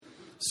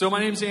So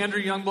my name's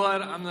Andrew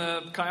Youngblood. I'm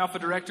the Chi Alpha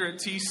director at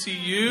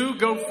TCU.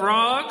 Go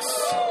Frogs!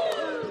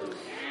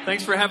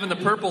 Thanks for having the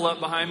purple up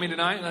behind me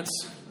tonight.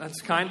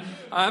 That's kind.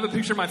 I have a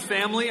picture of my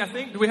family, I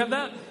think. Do we have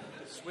that?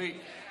 Sweet.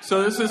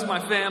 So this is my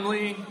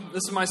family.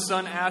 This is my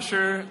son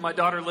Asher, my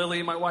daughter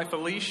Lily, my wife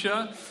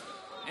Alicia.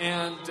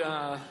 And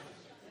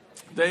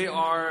they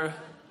are,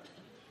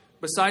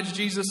 besides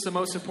Jesus, the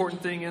most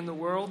important thing in the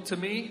world to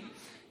me.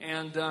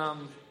 And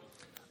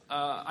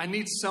I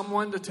need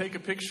someone to take a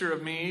picture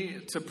of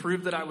me to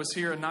prove that I was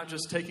here and not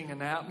just taking a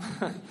nap.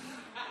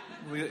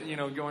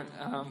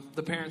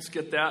 The parents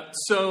get that.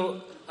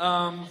 So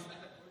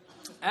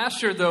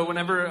Asher, though,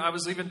 whenever I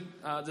was leaving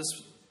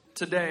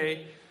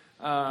today,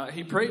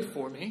 he prayed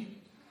for me.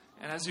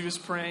 And as he was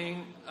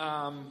praying,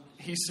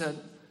 he said,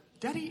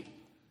 "Daddy,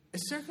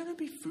 is there going to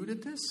be food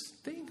at this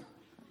thing?"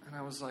 And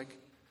I was like,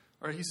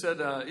 or he said,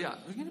 "Yeah,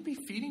 are we going to be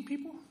feeding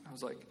people?" I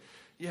was like,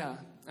 "Yeah."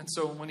 And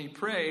so when he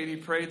prayed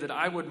that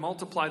I would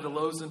multiply the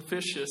loaves and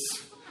fishes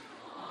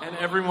and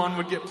everyone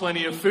would get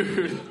plenty of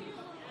food.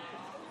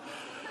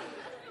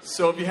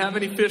 So if you have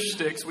any fish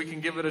sticks, we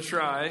can give it a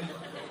try.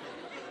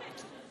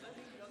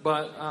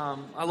 But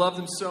I love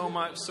them so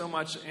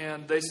much,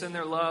 and they send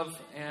their love,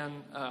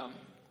 and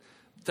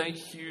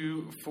thank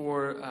you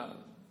for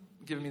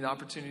giving me the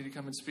opportunity to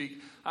come and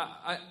speak.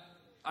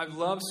 I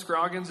love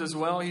Scroggins as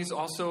well. He's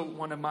also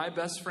one of my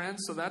best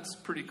friends, so that's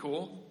pretty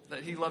cool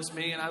that he loves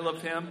me and I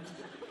love him.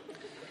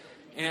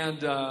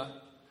 And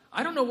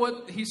I don't know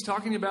what he's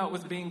talking about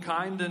with being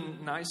kind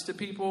and nice to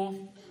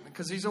people,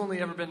 because he's only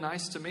ever been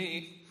nice to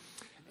me.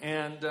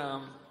 And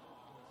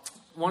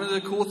one of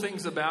the cool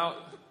things about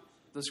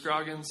the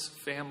Scroggins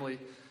family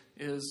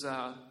is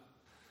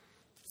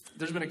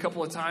there's been a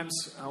couple of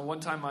times. One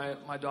time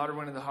my daughter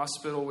went in the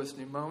hospital with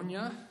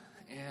pneumonia.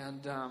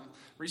 And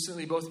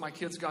recently both my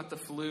kids got the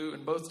flu.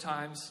 And both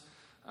times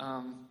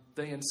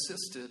they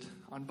insisted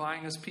on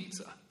buying us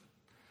pizza.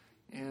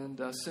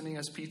 And sending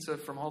us pizza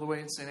from all the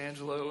way in San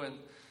Angelo. And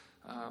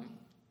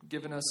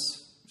giving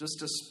us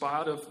just a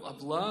spot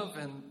of love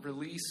and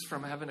release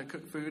from having to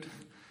cook food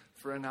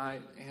for a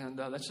night. And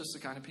that's just the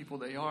kind of people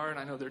they are, and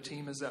I know their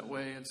team is that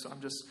way, and so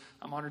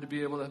I'm honored to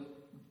be able to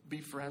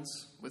be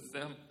friends with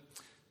them.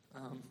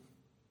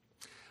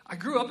 I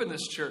grew up in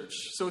this church,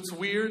 so it's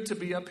weird to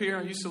be up here.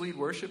 I used to lead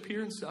worship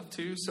here and stuff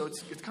too, so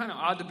it's kind of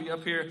odd to be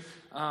up here,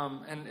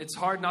 and it's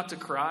hard not to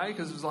cry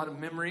because there's a lot of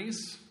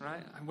memories,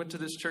 right? I went to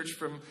this church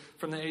from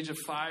the age of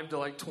 5 to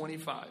like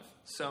 25,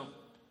 so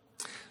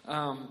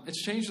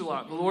it's changed a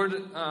lot. The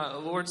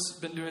Lord's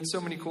been doing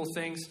so many cool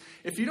things.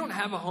 If you don't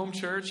have a home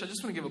church, I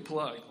just want to give a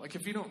plug. Like,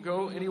 if you don't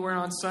go anywhere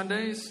on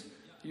Sundays,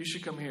 you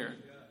should come here.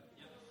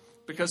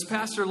 Because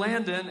Pastor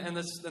Landon and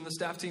the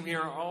staff team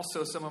here are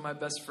also some of my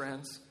best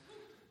friends.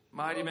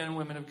 Mighty men and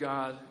women of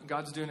God.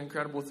 God's doing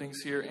incredible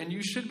things here. And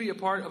you should be a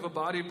part of a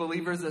body of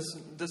believers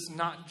that's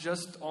not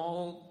just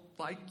all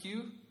like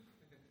you.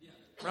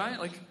 Right?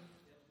 Like,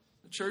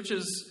 the church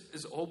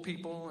is old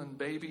people and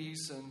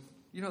babies and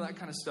that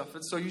kind of stuff.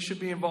 And so you should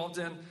be involved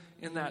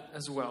in that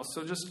as well.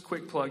 So just a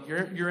quick plug.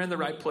 You're in the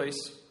right place.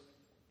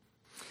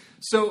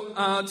 So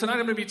tonight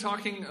I'm going to be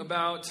talking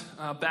about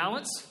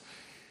balance.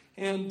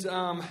 And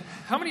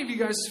how many of you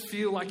guys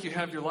feel like you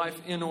have your life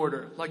in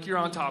order? Like you're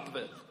on top of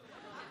it?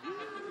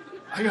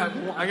 I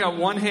got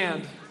one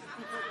hand.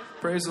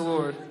 Praise the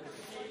Lord.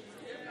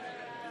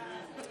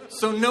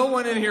 So no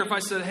one in here, if I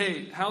said,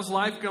 "Hey, how's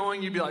life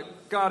going?" You'd be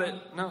like, "Got it."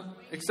 No,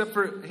 except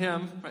for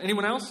him.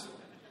 Anyone else?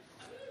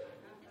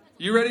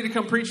 You ready to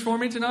come preach for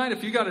me tonight?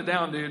 If you got it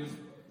down, dude,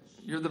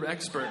 you're the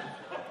expert.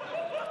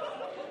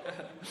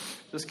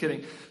 Just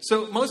kidding.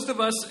 So most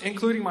of us,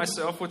 including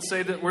myself, would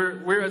say that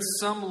we're at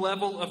some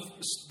level of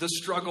the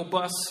struggle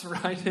bus,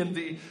 right, in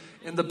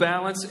the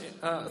balance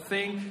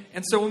thing.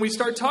 And so when we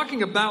start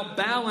talking about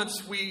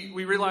balance, we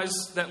realize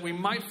that we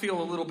might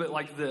feel a little bit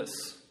like this.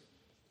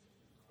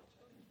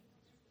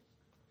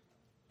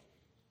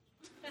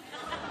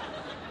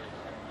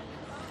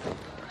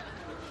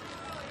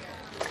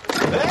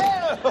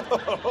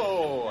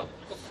 Oh,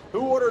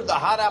 who ordered the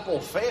hot apple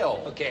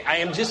fail? Okay, I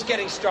am just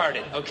getting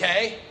started,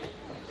 okay?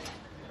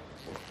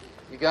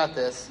 You got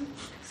this.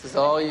 This is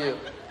all you.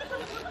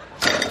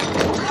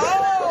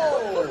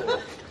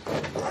 Oh!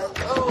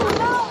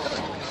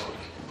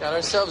 Oh! Got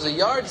ourselves a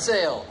yard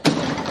sale.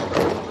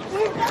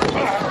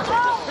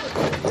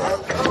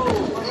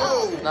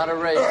 Oh! Not a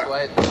race,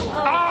 Dwight.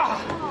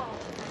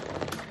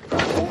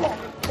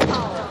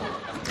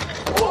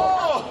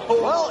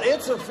 Well,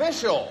 it's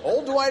official.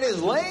 Old Dwight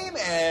is lame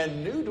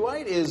and new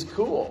Dwight is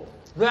cool.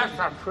 That's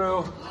not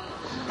true.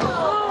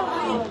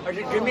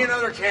 Give me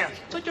another chance.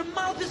 But your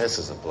mouth is... This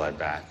is a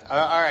bloodbath.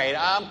 All right,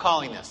 I'm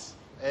calling this.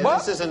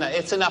 What?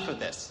 It's enough of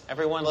this.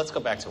 Everyone, let's go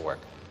back to work.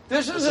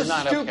 This is a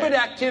not stupid okay.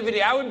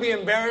 activity. I would be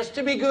embarrassed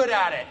to be good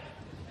at it.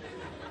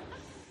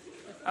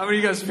 How many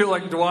of you guys feel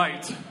like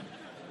Dwight?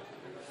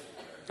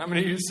 How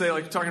many of you say,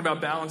 like, talking about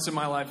balance in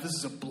my life, this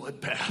is a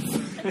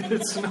bloodbath.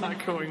 It's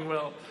not going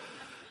well.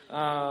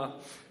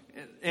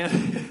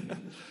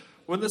 And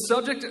when the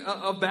subject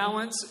of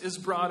balance is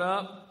brought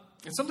up,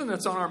 it's something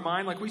that's on our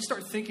mind. Like, we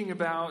start thinking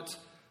about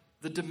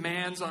the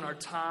demands on our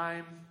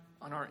time,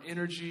 on our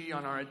energy,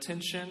 on our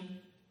attention.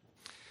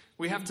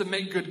 We have to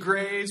make good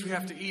grades. We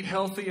have to eat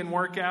healthy and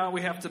work out.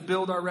 We have to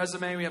build our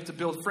resume. We have to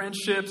build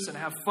friendships and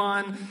have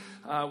fun.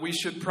 We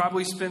should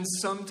probably spend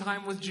some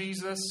time with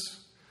Jesus,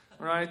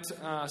 right?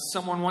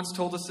 Someone once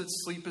told us that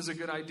sleep is a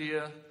good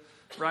idea,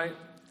 right?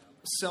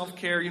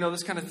 Self-care,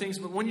 those kind of things.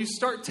 But when you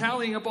start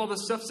tallying up all the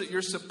stuff that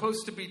you're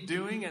supposed to be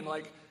doing and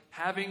like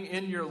having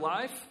in your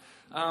life,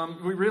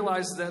 we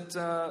realize that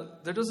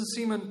there doesn't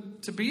seem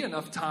to be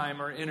enough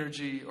time or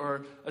energy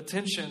or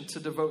attention to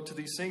devote to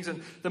these things.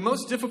 And the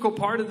most difficult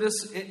part of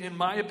this, in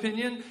my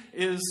opinion,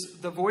 is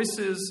the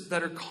voices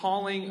that are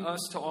calling us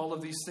to all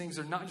of these things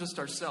are not just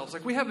ourselves.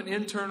 Like we have an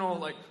internal,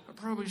 like, I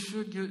probably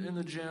should get in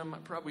the gym. I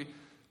probably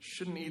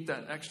shouldn't eat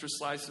that extra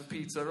slice of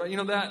pizza, right?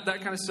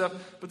 That kind of stuff.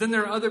 But then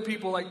there are other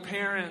people like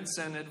parents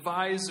and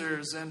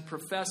advisors and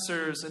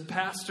professors and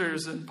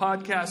pastors and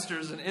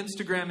podcasters and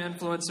Instagram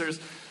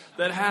influencers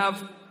that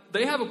have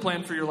a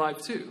plan for your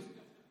life too.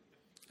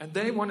 And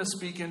they want to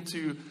speak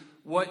into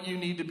what you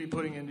need to be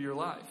putting into your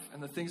life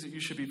and the things that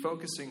you should be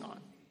focusing on.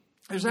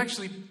 There's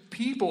actually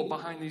people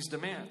behind these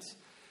demands.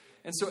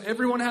 And so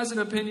everyone has an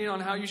opinion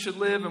on how you should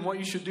live and what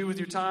you should do with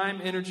your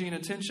time, energy, and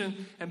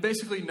attention. And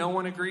basically no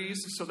one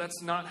agrees, so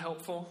that's not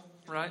helpful,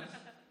 right?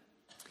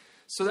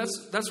 So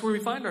that's where we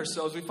find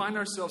ourselves. We find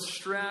ourselves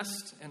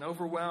stressed and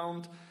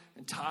overwhelmed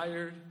and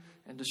tired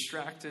and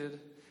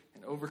distracted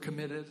and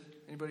overcommitted.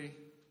 Anybody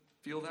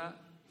feel that?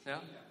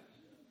 Yeah?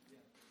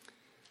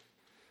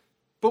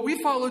 But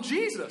we follow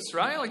Jesus,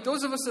 right? Like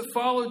those of us that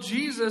follow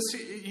Jesus,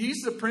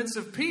 he's the Prince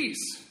of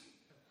Peace.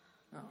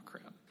 Oh,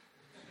 crap.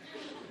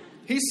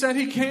 He said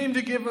he came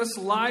to give us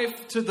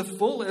life to the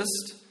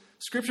fullest.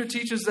 Scripture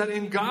teaches that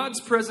in God's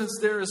presence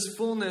there is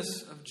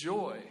fullness of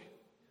joy.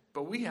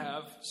 But we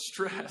have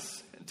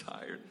stress and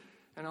tired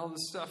and all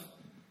this stuff.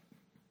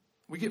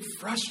 We get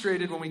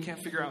frustrated when we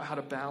can't figure out how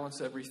to balance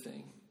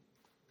everything.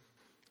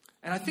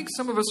 And I think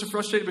some of us are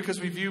frustrated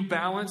because we view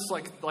balance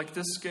like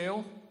this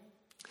scale.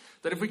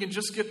 That if we can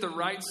just get the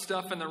right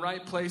stuff in the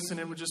right place and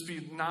it would just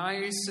be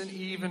nice and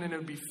even and it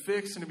would be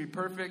fixed and it would be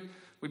perfect,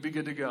 we'd be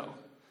good to go.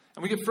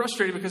 And we get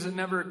frustrated because it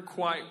never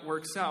quite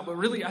works out. But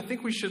really, I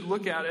think we should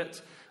look at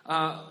it.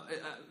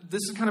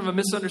 This is kind of a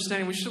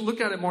misunderstanding. We should look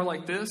at it more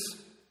like this.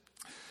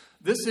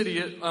 This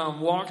idiot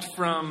walked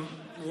from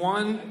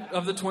one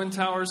of the Twin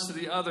Towers to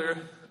the other,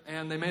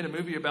 and they made a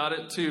movie about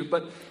it too.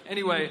 But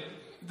anyway,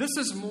 this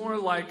is more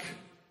like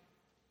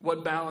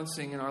what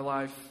balancing in our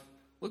life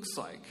looks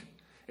like.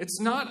 It's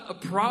not a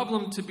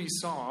problem to be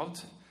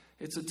solved.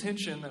 It's a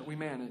tension that we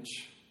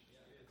manage.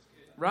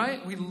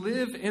 Right? We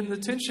live in the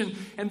tension.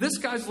 And this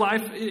guy's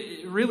life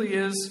it really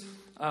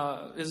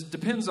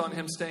depends on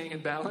him staying in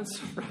balance,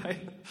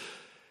 right?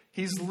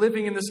 He's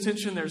living in this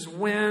tension. There's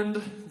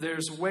wind.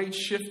 There's weight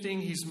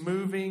shifting. He's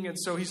moving. And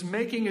so he's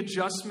making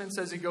adjustments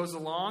as he goes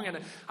along. And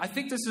I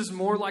think this is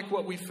more like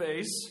what we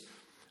face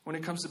when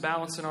it comes to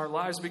balance in our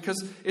lives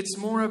because it's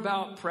more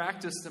about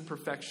practice than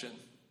perfection.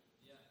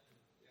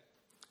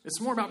 It's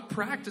more about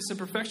practice and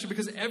perfection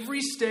because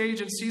every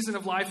stage and season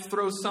of life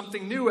throws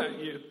something new at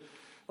you.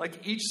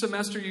 Like each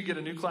semester you get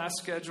a new class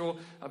schedule.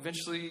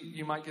 Eventually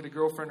you might get a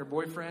girlfriend or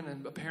boyfriend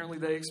and apparently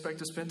they expect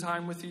to spend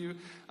time with you.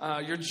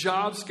 Your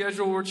job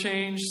schedule will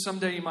change.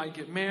 Someday you might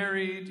get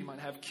married. You might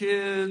have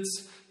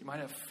kids. You might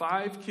have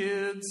 5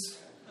 kids.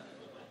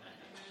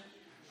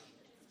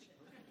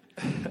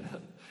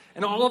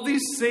 And all of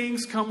these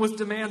things come with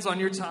demands on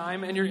your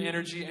time and your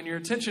energy and your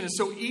attention. And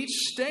so each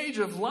stage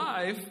of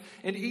life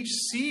and each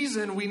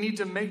season, we need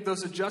to make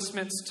those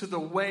adjustments to the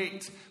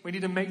weight. We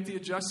need to make the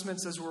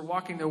adjustments as we're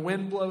walking. The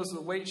wind blows,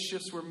 the weight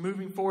shifts, we're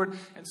moving forward.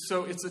 And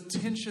so it's a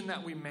tension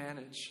that we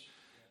manage.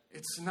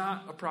 It's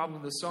not a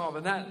problem to solve.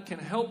 And that can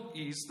help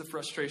ease the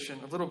frustration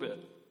a little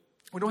bit.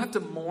 We don't have to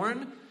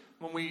mourn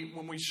when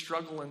we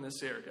struggle in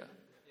this area.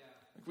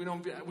 Like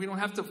we don't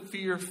have to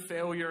fear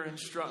failure and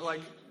struggle.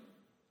 Like,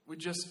 we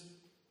just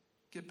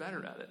get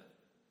better at it.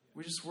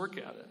 We just work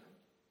at it.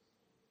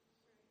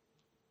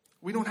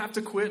 We don't have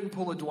to quit and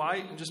pull a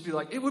Dwight and just be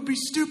like, it would be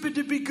stupid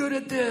to be good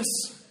at this.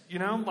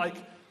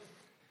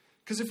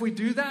 Because if we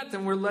do that,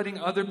 then we're letting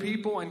other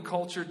people and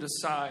culture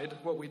decide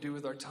what we do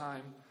with our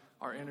time,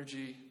 our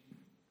energy,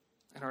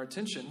 and our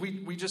attention.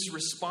 We just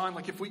respond.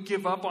 Like if we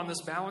give up on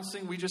this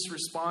balancing, we just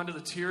respond to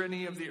the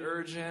tyranny of the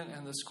urgent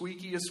and the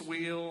squeakiest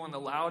wheel and the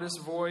loudest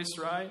voice,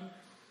 right?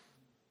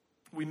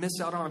 We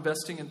miss out on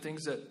investing in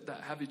things that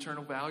have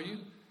eternal value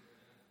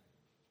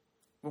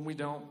when we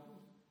don't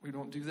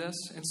do this.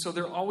 And so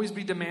there'll always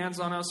be demands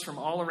on us from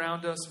all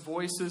around us,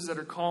 voices that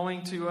are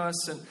calling to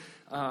us and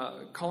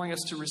calling us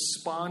to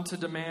respond to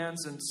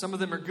demands. And some of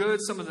them are good,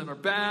 some of them are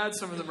bad,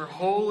 some of them are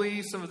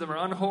holy, some of them are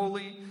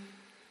unholy.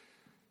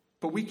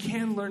 But we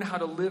can learn how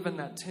to live in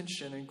that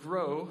tension and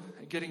grow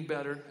at getting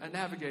better at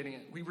navigating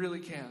it. We really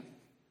can.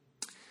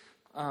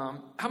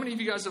 How many of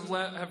you guys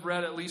have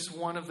read at least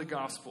one of the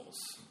Gospels?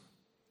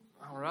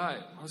 All right,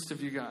 most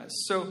of you guys.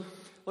 So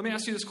let me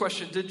ask you this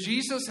question. Did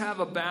Jesus have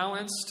a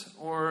balanced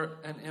or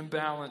an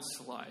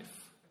imbalanced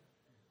life?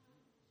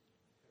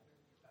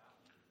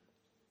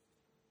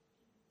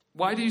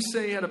 Why do you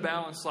say he had a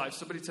balanced life?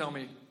 Somebody tell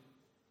me.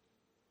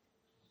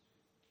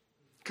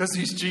 Because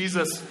he's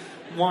Jesus.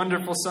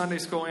 Wonderful Sunday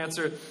school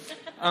answer.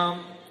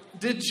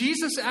 Did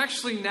Jesus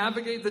actually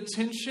navigate the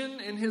tension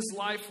in his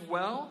life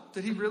well?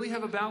 Did he really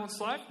have a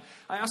balanced life?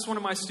 I asked one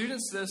of my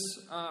students this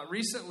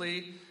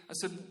recently. I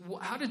said,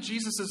 how did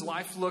Jesus'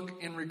 life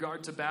look in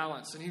regard to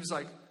balance? And he was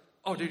like,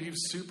 oh, dude, he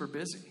was super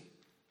busy.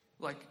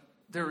 Like,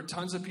 there were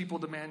tons of people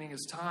demanding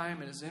his time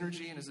and his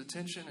energy and his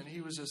attention. And he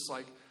was just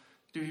like,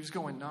 dude, he was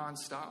going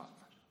nonstop.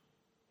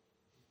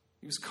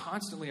 He was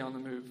constantly on the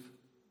move.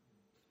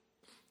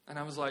 And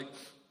I was like,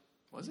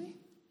 was he?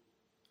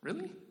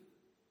 Really?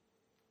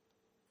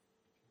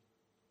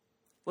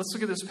 Let's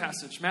look at this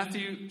passage.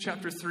 Matthew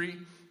chapter 3.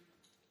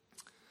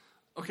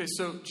 Okay,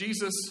 so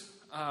Jesus,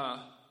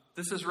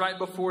 this is right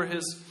before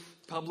his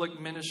public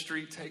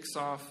ministry takes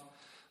off.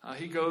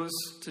 He goes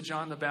to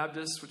John the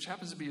Baptist, which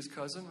happens to be his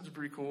cousin, which is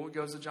pretty cool. He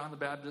goes to John the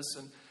Baptist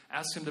and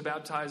asks him to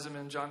baptize him.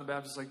 And John the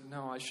Baptist is like,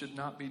 no, I should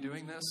not be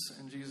doing this.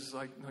 And Jesus is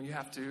like, no, you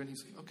have to. And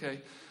he's like,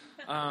 okay.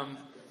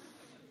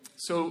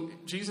 So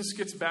Jesus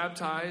gets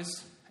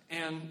baptized.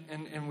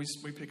 And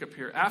we pick up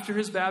here. After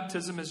his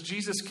baptism, as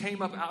Jesus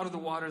came up out of the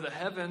water, the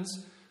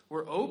heavens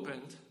were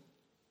opened.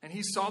 And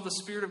he saw the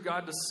Spirit of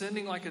God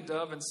descending like a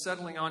dove and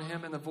settling on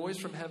him. And the voice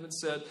from heaven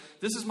said,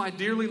 "This is my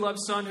dearly loved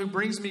Son who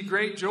brings me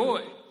great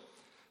joy."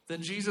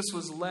 Then Jesus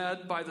was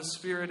led by the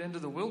Spirit into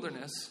the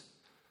wilderness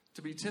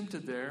to be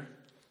tempted there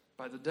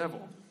by the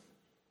devil.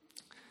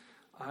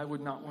 I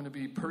would not want to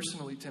be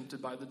personally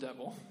tempted by the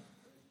devil.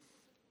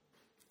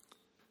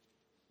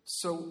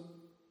 So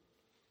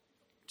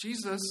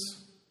Jesus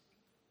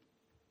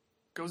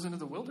goes into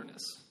the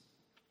wilderness.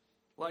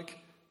 Like,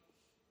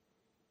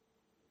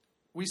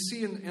 we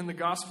see in the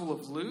Gospel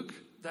of Luke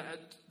that at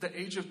the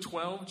age of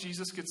 12,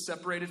 Jesus gets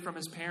separated from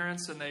his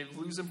parents and they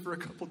lose him for a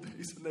couple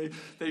days. And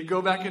they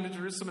go back into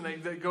Jerusalem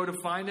and they go to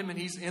find him, and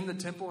he's in the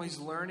temple and he's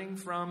learning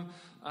from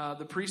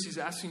the priest. He's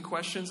asking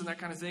questions and that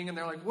kind of thing. And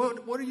they're like,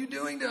 what are you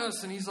doing to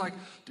us? And he's like,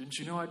 didn't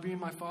you know I'd be in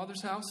my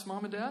Father's house,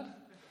 Mom and Dad?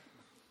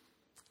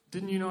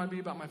 Didn't you know I'd be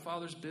about my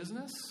Father's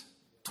business?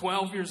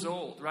 12 years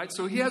old, right?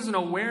 So he has an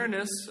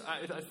awareness,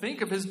 I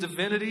think, of his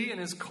divinity and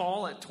his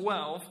call at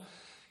 12.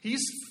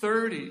 He's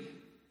 30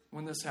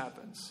 when this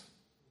happens.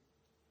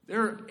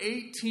 There are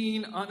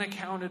 18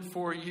 unaccounted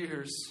for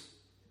years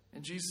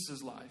in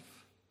Jesus'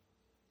 life.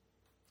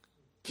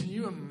 Can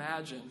you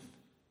imagine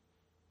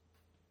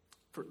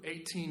for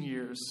 18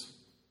 years,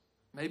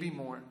 maybe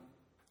more,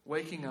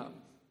 waking up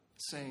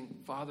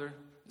saying, Father,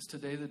 is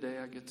today the day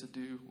I get to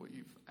do what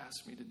you've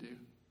asked me to do?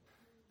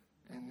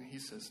 And he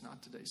says,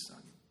 not today,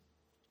 son.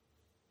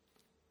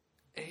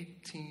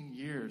 18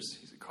 years.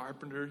 He's a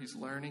carpenter. He's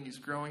learning. He's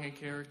growing in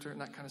character and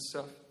that kind of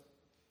stuff.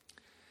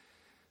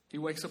 He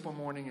wakes up one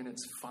morning and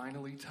it's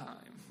finally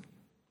time.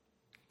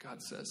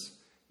 God says,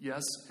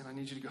 yes, and I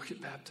need you to go get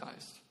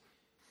baptized.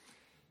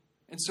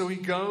 And so he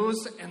goes,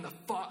 and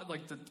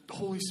the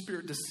Holy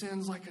Spirit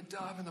descends like a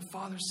dove, and the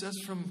Father says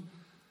from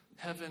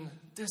heaven,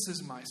 this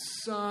is my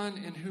Son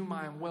in whom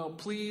I am well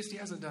pleased. He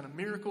hasn't done a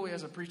miracle. He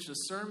hasn't preached a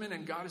sermon.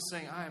 And God is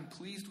saying, I am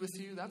pleased with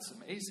you. That's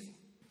amazing.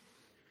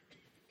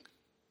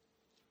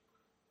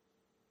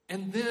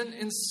 And then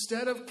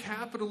instead of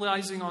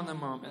capitalizing on the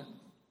moment,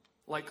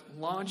 like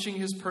launching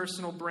his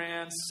personal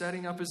brand,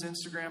 setting up his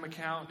Instagram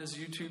account, his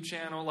YouTube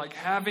channel, like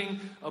having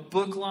a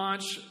book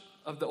launch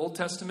of the Old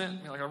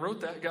Testament. I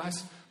wrote that,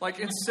 guys. Like,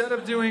 instead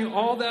of doing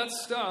all that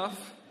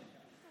stuff,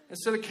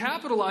 instead of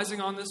capitalizing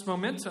on this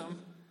momentum,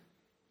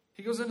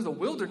 he goes into the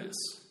wilderness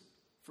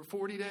for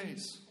 40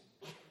 days.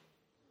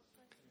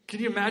 Can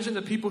you imagine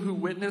the people who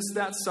witnessed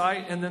that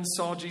sight and then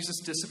saw Jesus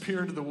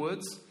disappear into the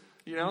woods?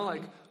 You know,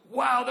 like,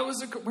 wow,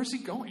 where's he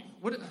going?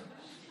 What?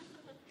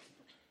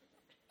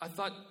 I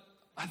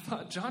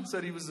thought John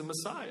said he was the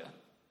Messiah.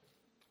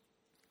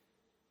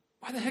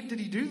 Why the heck did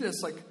he do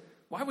this? Like,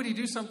 why would he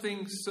do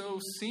something so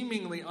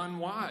seemingly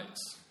unwise?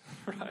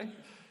 Right?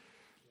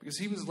 Because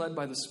he was led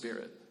by the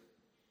Spirit.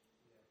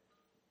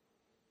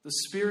 The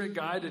Spirit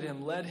guided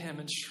him, led him,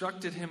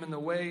 instructed him in the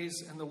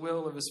ways and the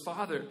will of his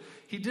Father.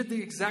 He did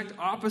the exact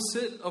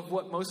opposite of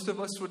what most of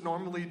us would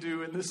normally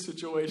do in this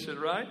situation,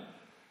 right?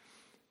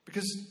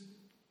 Because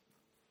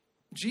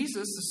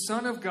Jesus, the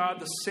Son of God,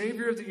 the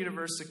Savior of the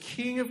universe, the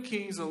King of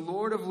kings, the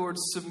Lord of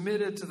lords,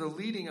 submitted to the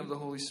leading of the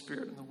Holy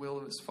Spirit and the will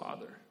of his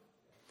Father.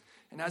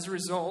 And as a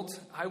result,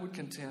 I would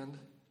contend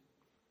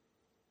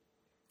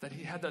that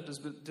he had that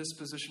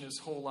disposition his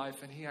whole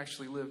life, and he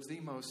actually lived the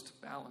most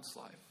balanced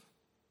life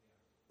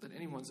that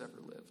anyone's ever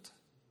lived.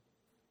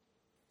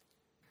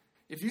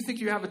 If you think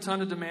you have a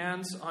ton of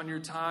demands on your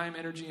time,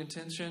 energy, and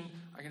attention,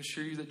 I can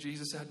assure you that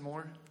Jesus had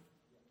more.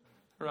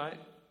 Right?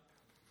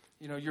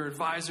 You know, your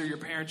advisor, your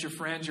parents, your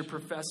friends, your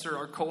professor,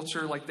 our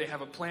culture, like they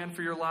have a plan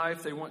for your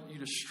life. They want you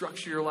to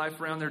structure your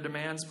life around their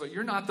demands, but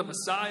you're not the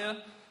Messiah.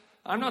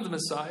 I'm not the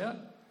Messiah.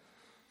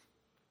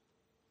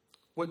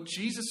 What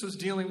Jesus was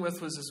dealing with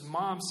was his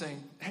mom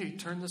saying, hey,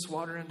 turn this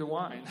water into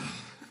wine.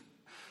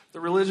 The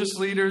religious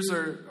leaders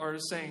are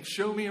saying,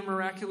 show me a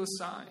miraculous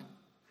sign.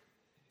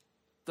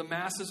 The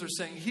masses are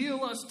saying,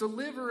 heal us,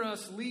 deliver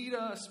us, lead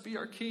us, be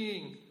our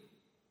king.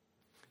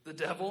 The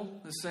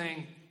devil is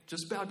saying,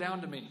 just bow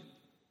down to me.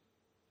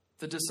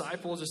 The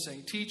disciples are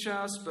saying, teach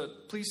us,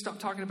 but please stop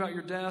talking about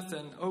your death.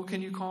 And, oh,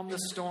 can you calm this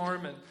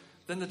storm? And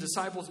then the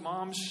disciples'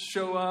 moms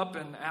show up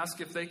and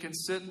ask if they can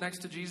sit next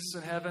to Jesus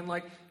in heaven.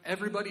 Like,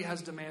 everybody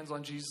has demands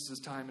on Jesus'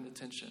 time and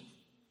attention.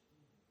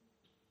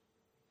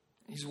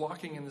 He's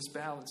walking in this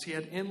balance. He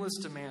had endless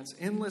demands,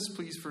 endless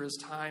pleas for his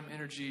time,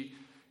 energy,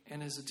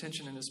 and his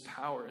attention and his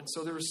power. And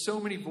so there were so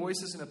many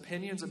voices and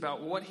opinions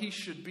about what he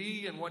should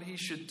be and what he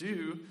should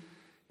do.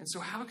 And so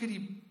how could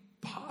he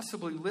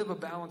possibly live a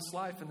balanced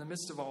life in the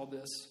midst of all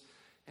this?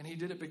 And he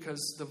did it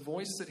because the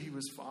voice that he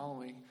was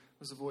following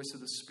was the voice of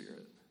the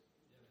Spirit.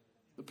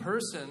 The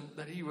person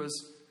that he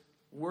was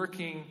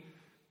working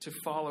to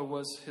follow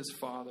was his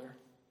Father.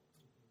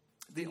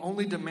 The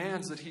only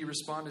demands that he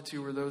responded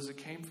to were those that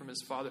came from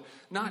his Father.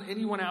 Not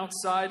anyone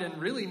outside, and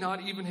really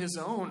not even his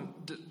own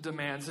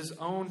demands, his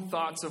own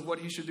thoughts of what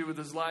he should do with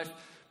his life.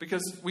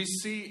 Because we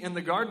see in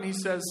the garden, he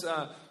says,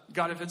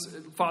 God,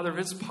 Father, if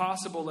it's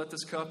possible, let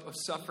this cup of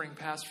suffering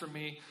pass from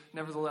me.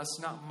 Nevertheless,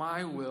 not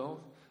my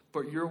will,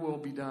 but your will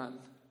be done.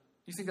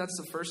 You think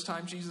that's the first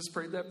time Jesus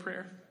prayed that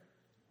prayer?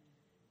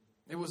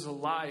 It was a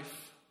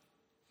life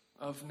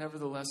of,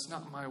 nevertheless,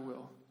 not my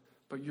will,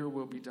 but your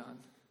will be done.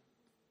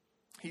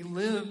 He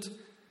lived,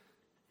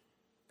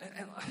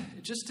 and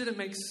it just didn't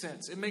make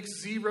sense. It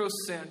makes zero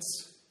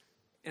sense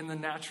in the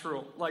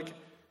natural, like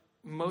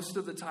most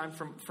of the time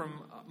from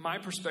my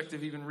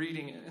perspective, even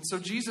reading it. And so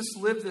Jesus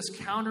lived this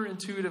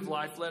counterintuitive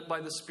life led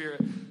by the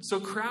Spirit. So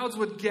crowds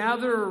would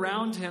gather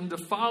around him to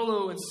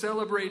follow and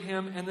celebrate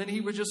him, and then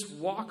he would just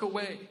walk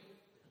away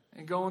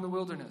and go in the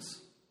wilderness.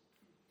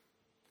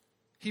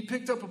 He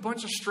picked up a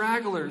bunch of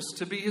stragglers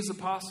to be his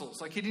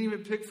apostles. Like, he didn't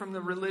even pick from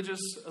the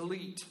religious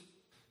elite.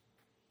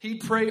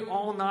 He'd pray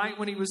all night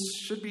when he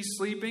should be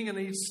sleeping, and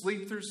then he'd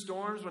sleep through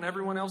storms when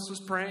everyone else was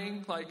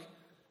praying. Like,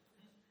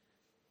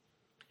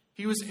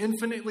 he was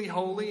infinitely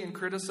holy and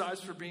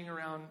criticized for being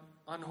around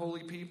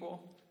unholy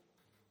people.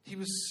 He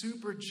was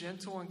super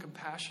gentle and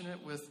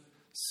compassionate with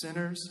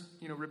sinners,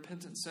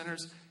 repentant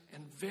sinners,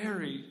 and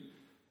very,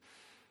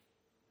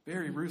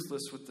 very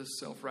ruthless with the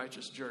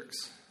self-righteous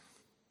jerks.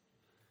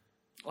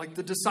 Like,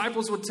 the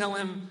disciples would tell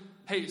him,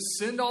 hey,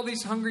 send all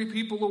these hungry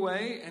people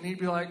away. And he'd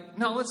be like,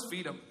 no, let's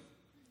feed them.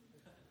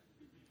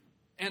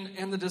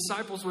 And the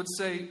disciples would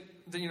say,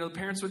 the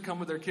parents would come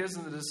with their kids,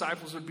 and the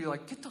disciples would be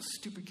like, get those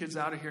stupid kids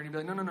out of here. And he'd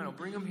be like, no,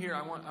 bring them here.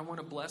 I want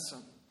to bless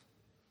them.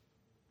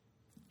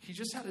 He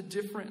just had a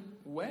different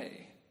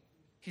way.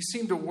 He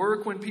seemed to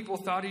work when people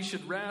thought he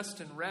should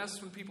rest, and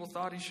rest when people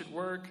thought he should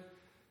work.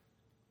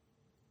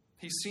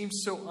 He seemed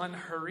so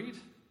unhurried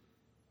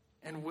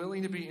and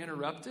willing to be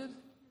interrupted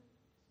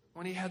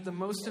when he had the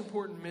most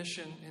important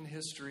mission in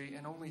history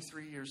and only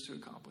 3 years to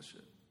accomplish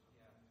it.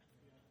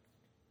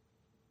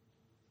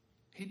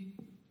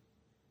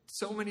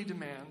 So many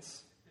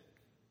demands,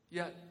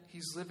 yet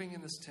he's living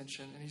in this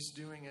tension, and he's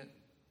doing it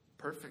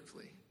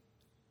perfectly.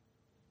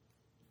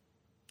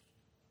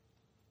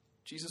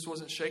 Jesus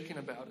wasn't shaken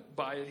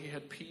by it. He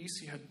had peace.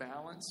 He had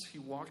balance. He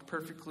walked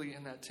perfectly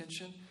in that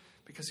tension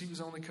because he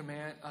was only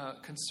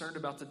concerned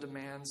about the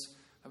demands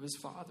of his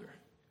Father.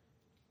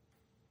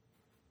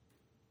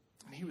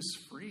 And he was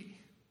free.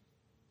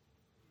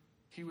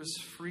 He was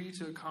free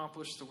to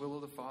accomplish the will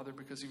of the Father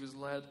because he was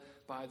led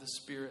by the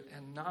Spirit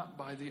and not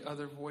by the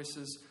other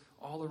voices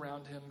all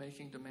around him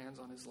making demands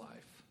on his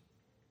life.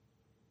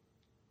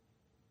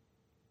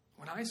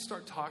 When I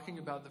start talking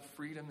about the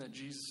freedom that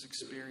Jesus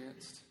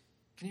experienced,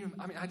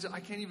 I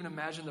can't even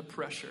imagine the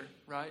pressure,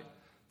 right?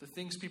 The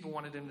things people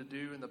wanted him to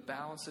do and the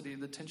balance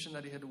the tension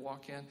that he had to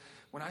walk in.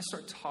 When I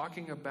start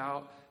talking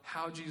about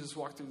how Jesus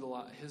walked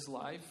through his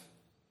life,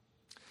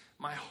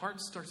 my heart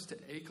starts to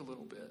ache a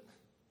little bit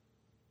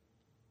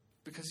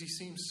because he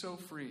seems so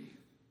free.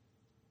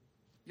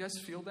 You guys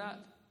feel that?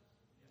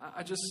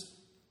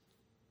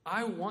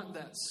 I want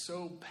that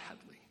so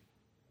badly.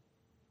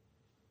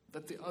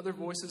 That the other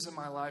voices in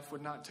my life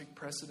would not take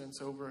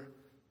precedence over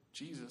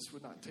Jesus,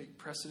 would not take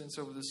precedence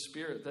over the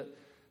Spirit.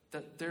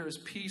 That there is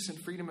peace and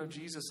freedom of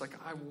Jesus. Like,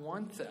 I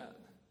want that.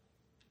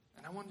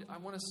 And I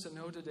want us to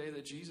know today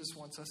that Jesus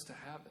wants us to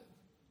have it.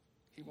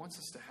 He wants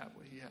us to have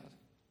what he had.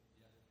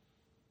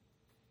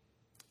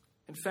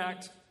 In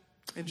fact,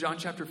 in John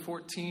chapter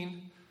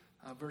 14,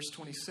 verse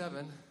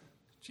 27,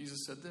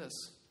 Jesus said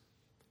this,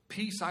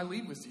 peace I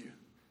leave with you.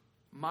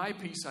 My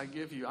peace I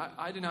give you.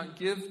 I do not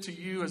give to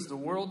you as the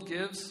world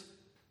gives.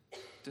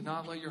 Do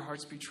not let your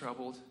hearts be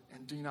troubled,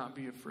 and do not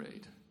be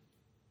afraid.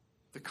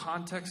 The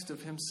context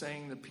of him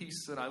saying the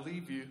peace that I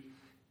leave you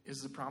is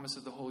the promise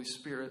of the Holy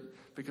Spirit,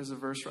 because the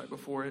verse right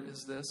before it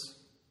is this.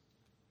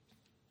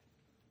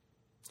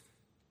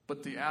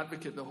 But the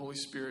advocate, the Holy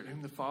Spirit,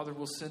 whom the Father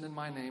will send in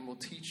my name, will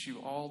teach you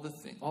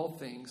all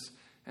things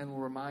and will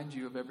remind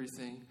you of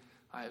everything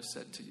I have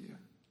said to you.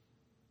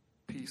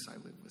 Peace I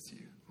live with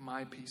you.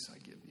 My peace I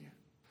give you.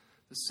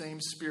 The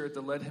same Spirit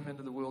that led him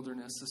into the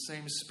wilderness, the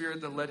same Spirit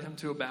that led him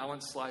to a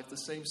balanced life, the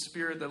same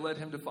Spirit that led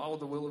him to follow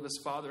the will of his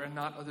Father and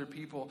not other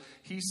people,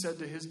 he said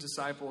to his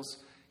disciples,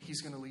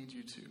 he's going to lead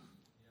you to.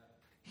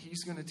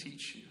 He's going to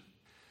teach you.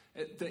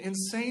 The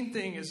insane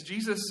thing is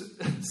Jesus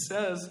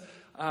says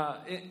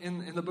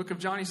in the book of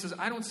John, he says,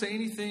 I don't say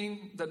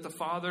anything that the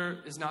Father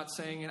is not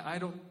saying, and I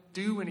don't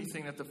do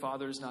anything that the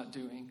Father is not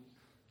doing.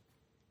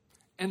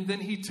 And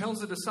then he tells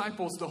the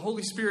disciples, the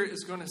Holy Spirit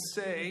is going to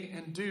say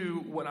and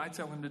do what I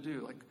tell him to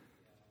do. Like,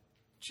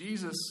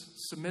 Jesus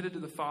submitted to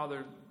the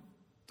Father.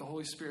 The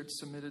Holy Spirit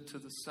submitted to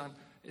the Son.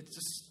 It's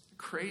just a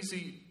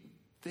crazy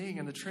thing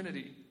in the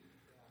Trinity.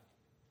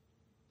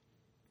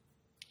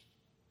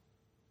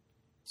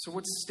 So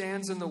what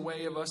stands in the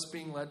way of us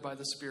being led by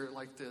the Spirit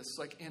like this?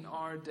 Like in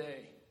our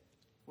day?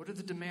 What are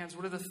the demands?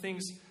 What are the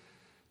things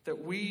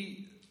that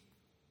we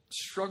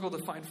struggle to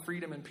find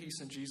freedom and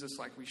peace in Jesus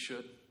like we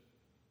should?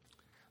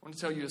 I want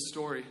to tell you a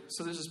story.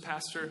 So there's this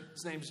pastor,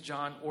 his name's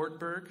John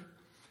Ortberg,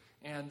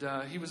 and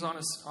he was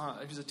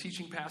a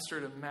teaching pastor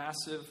at a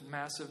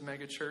massive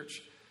mega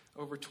church,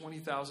 over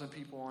 20,000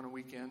 people on a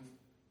weekend.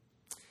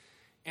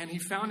 And he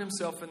found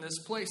himself in this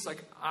place,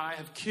 like, I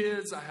have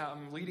kids,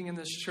 I'm leading in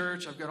this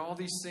church, I've got all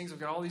these things, I've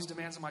got all these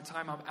demands on my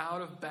time, I'm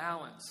out of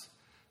balance,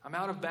 and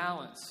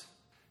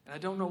I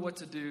don't know what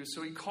to do.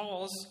 So he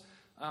calls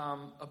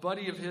a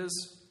buddy of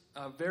his,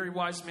 a very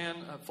wise man,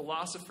 a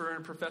philosopher and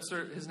a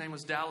professor. His name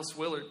was Dallas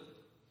Willard.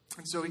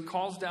 And so he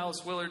calls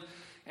Dallas Willard,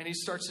 and he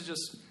starts to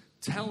just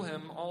tell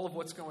him all of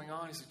what's going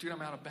on. He's like, dude,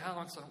 I'm out of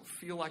balance. I don't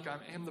feel like I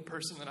am the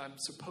person that I'm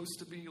supposed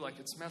to be, like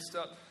it's messed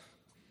up.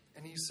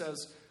 And he says,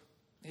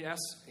 he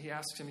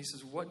asks him, he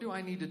says, what do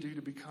I need to do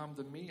to become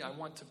the me I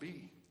want to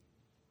be?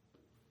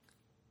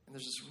 And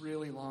there's this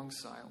really long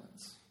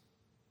silence.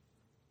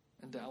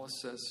 And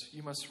Dallas says,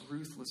 you must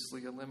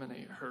ruthlessly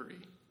eliminate hurry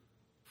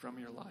from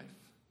your life.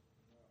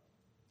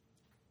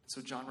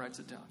 So John writes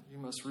it down. You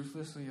must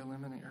ruthlessly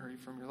eliminate hurry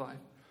from your life.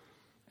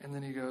 And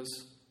then he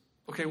goes,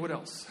 okay, what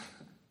else?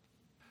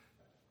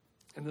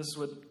 And this is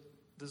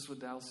what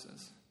Dallas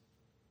says.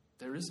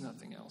 There is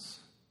nothing else.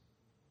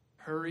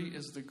 Hurry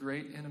is the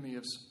great enemy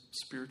of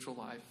spiritual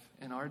life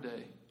in our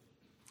day.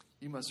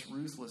 You must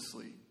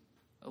ruthlessly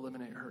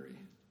eliminate hurry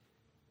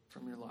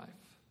from your life.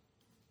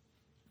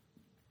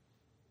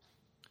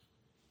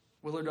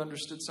 Willard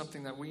understood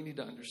something that we need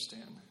to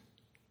understand.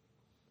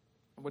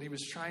 What he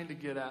was trying to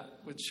get at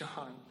with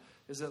John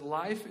is that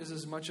life is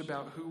as much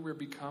about who we're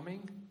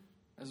becoming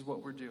as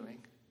what we're doing.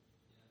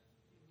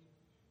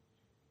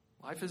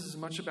 Life is as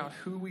much about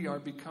who we are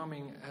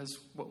becoming as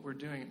what we're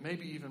doing. It may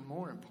be even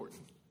more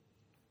important,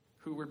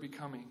 who we're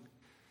becoming.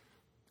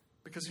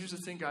 Because here's the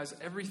thing, guys.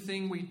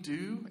 Everything we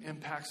do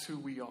impacts who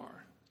we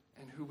are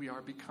and who we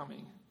are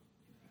becoming.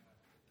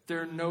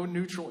 There are no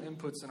neutral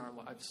inputs in our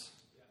lives.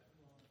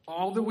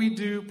 All that we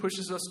do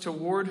pushes us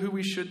toward who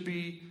we should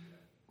be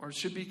or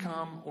should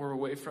become, or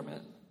away from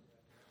it.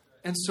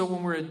 And so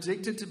when we're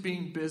addicted to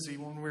being busy,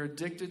 when we're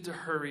addicted to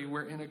hurry,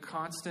 we're in a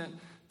constant,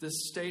 this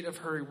state of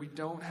hurry. We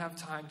don't have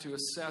time to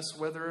assess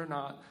whether or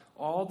not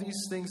all these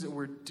things that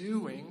we're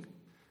doing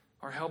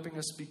are helping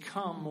us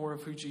become more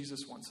of who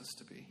Jesus wants us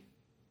to be.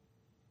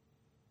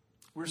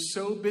 We're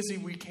so busy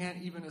we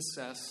can't even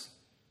assess,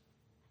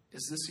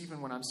 is this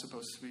even what I'm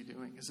supposed to be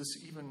doing? Is this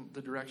even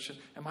the direction?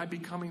 Am I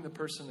becoming the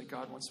person that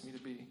God wants me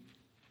to be?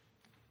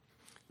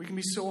 We can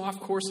be so off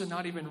course and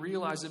not even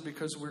realize it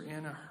because we're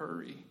in a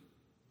hurry.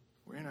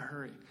 We're in a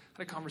hurry.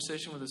 I had a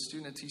conversation with a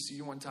student at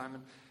TCU one time,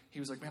 and he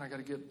was like, man, I got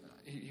to get,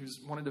 he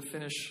wanted to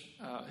finish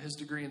his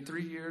degree in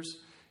 3 years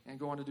and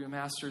go on to do a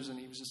master's, and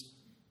he was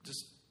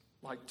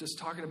just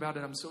talking about it.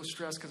 I'm so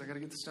stressed because I got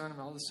to get this done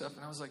and all this stuff.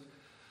 And I was like,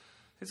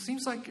 it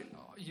seems like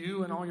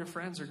you and all your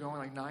friends are going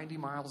like 90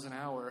 miles an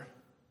hour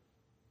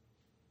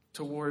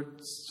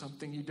towards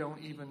something you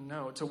don't even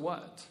know. To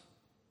what?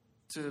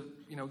 To,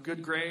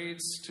 good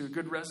grades, to a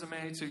good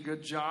resume, to a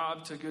good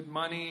job, to good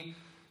money,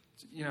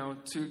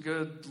 to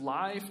good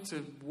life, to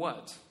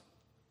what?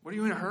 What are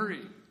you in a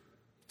hurry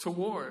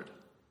toward?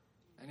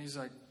 And he's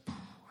like,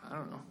 I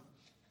don't know.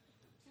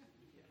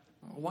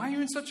 Why are you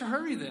in such a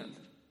hurry then?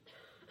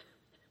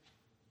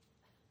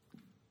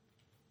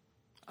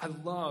 I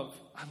love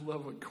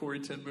what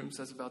Corrie ten Boom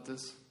says about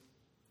this.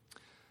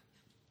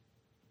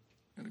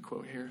 I'm going to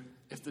quote here.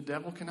 If the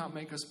devil cannot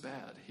make us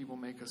bad, he will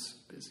make us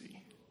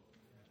busy.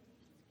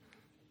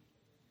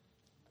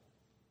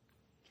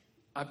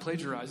 I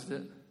plagiarized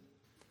it,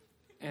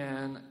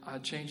 and I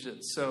changed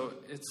it. So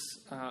it's,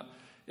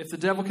 if the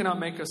devil cannot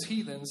make us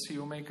heathens, he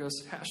will make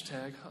us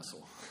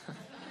 #hustle.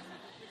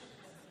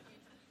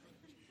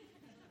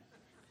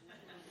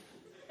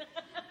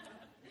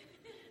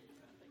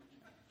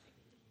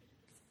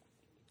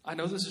 I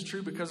know this is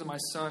true because of my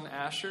son,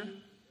 Asher.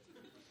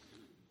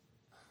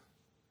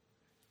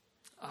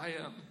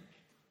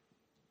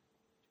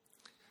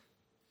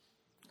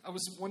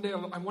 One day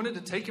I wanted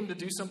to take him to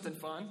do something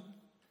fun.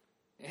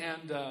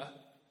 And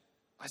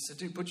I said,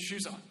 dude, put your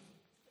shoes on.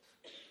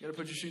 You got to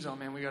put your shoes on,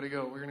 man. We got to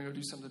go. We're going to go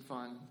do something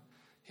fun.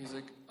 He's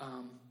like,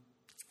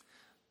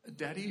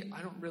 Daddy,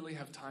 I don't really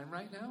have time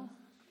right now.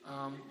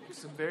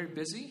 because I'm very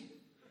busy.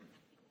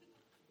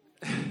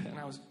 And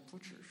I was,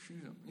 put your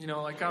shoes on. You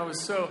know, like I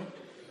was so...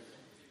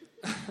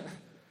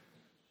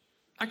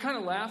 I kind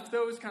of laughed,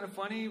 though. It was kind of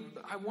funny.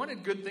 I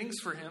wanted good things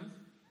for him.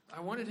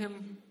 I wanted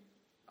him...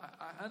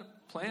 I had a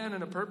plan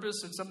and a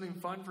purpose and something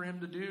fun for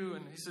him to do.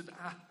 And he said,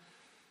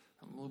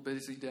 I'm a little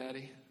busy,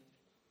 Daddy.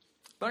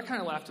 But I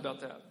kind of laughed about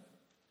that.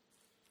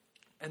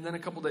 And then a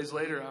couple days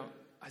later,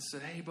 I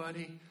said, hey,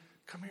 buddy,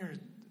 come here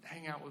and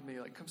hang out with me.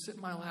 Like, come sit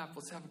in my lap.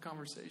 Let's have a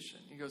conversation.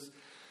 He goes,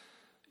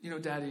 you know,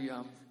 Daddy,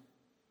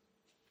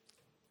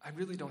 I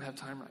really don't have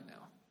time right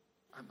now.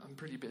 I'm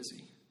pretty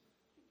busy.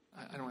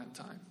 I don't have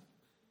time.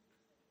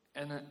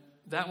 And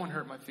that one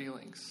hurt my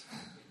feelings.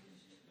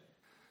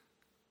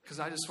 Because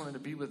I just wanted to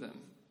be with him.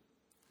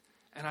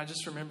 And I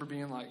just remember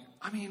being like,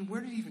 I mean, where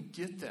did he even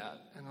get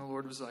that? And the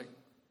Lord was like,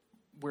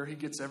 where he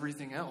gets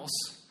everything else.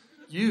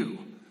 You.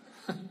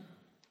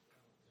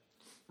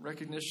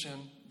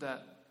 Recognition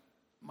that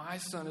my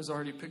son is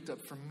already picked up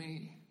from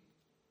me.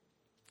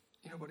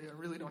 You know, buddy, I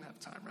really don't have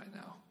time right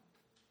now.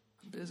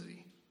 I'm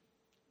busy.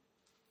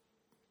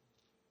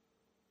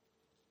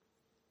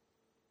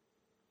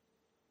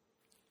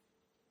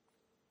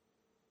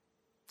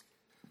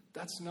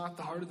 That's not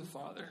the heart of the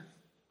Father.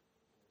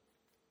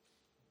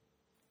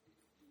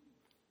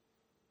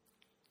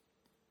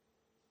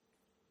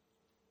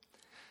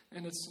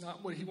 And it's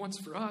not what he wants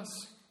for us.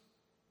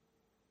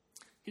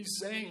 He's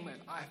saying that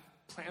I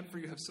planned for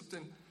you to have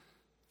something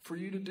for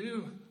you to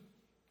do.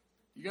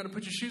 You got to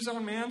put your shoes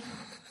on, man.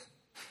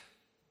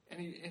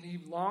 and he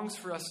longs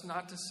for us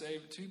not to say,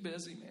 we're too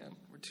busy, man.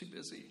 We're too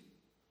busy.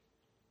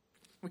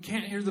 We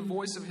can't hear the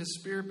voice of his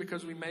Spirit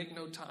because we make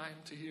no time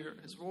to hear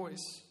his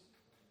voice.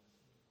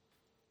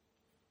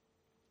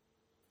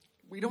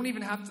 We don't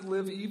even have to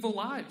live evil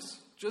lives.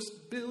 Just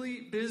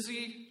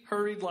busy,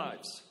 hurried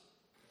lives.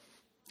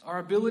 Our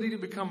ability to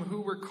become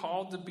who we're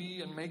called to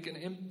be and make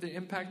the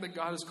impact that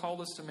God has called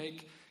us to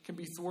make can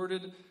be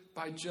thwarted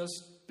by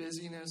just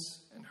busyness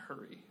and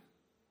hurry.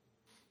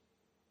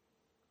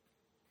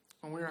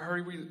 When we're in a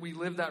hurry, we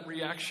live that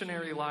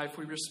reactionary life.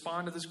 We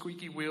respond to the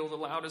squeaky wheel, the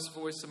loudest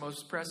voice, the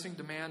most pressing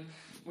demand.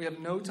 We have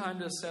no time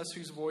to assess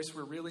whose voice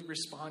we're really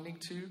responding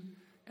to.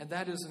 And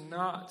that is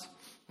not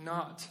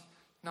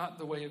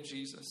the way of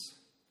Jesus.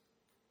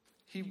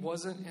 He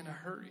wasn't in a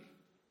hurry.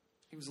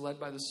 He was led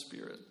by the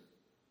Spirit.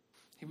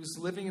 He was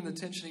living in the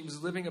tension. He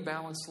was living a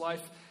balanced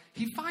life.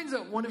 He finds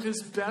out one of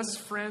his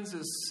best friends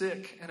is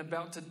sick and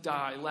about to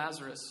die,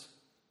 Lazarus,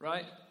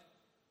 right?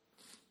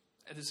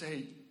 And they say,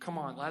 hey, come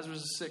on, Lazarus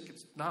is sick.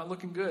 It's not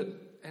looking good.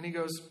 And he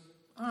goes,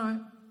 all right,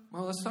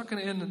 well, it's not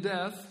going to end in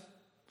death.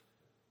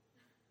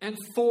 And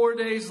 4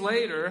 days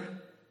later,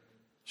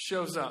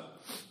 shows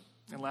up,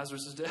 and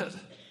Lazarus is dead.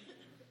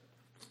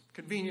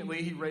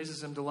 Conveniently, he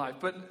raises him to life.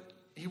 But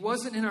he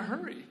wasn't in a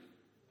hurry.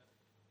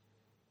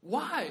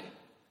 Why?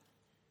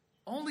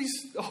 Only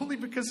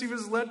because he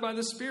was led by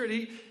the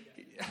Spirit.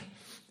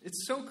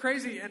 It's so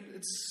crazy.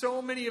 It's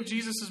so many of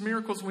Jesus'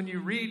 miracles, when you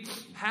read,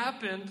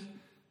 happened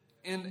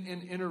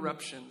in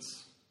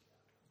interruptions.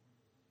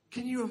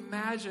 Can you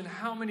imagine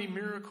how many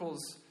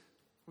miracles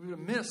we would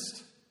have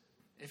missed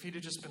if he'd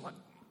have just been like,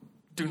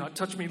 do not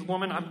touch me,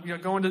 woman. I'm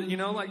going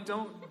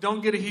to,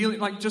 don't get a healing.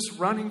 Like just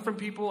running from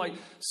people, like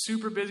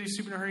super busy,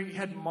 super in a hurry. He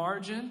had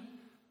margin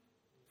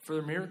for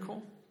the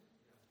miracle.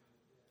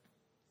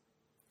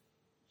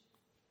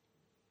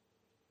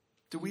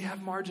 Do we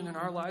have margin in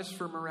our lives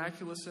for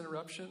miraculous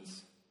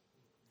interruptions?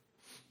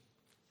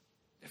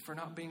 If we're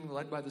not being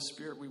led by the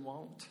Spirit, we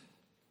won't.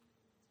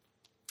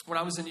 When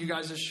I was in you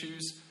guys'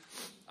 shoes,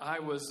 I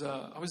was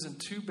in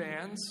 2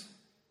 bands,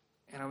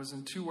 and I was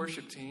in 2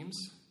 worship teams,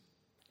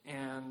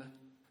 and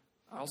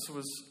I also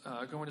was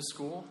going to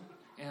school,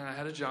 and I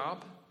had a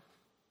job,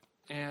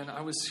 and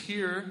I was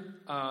here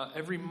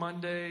every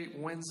Monday,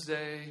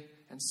 Wednesday,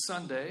 and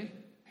Sunday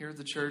here at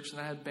the church, and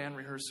I had band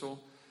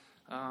rehearsal.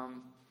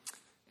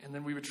 And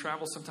then we would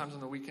travel sometimes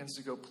on the weekends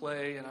to go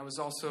play. And I was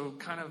also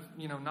kind of,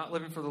 not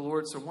living for the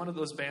Lord. So one of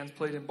those bands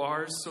played in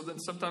bars. So then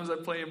sometimes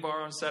I'd play a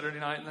bar on Saturday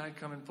night. And then I'd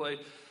come and play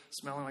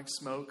smelling like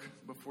smoke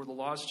before the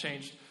laws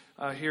changed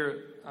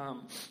here.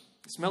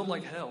 It smelled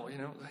like hell,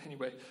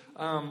 Anyway.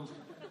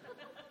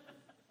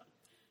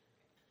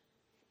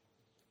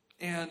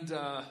 And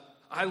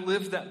I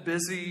lived that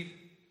busy,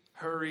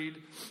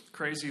 hurried,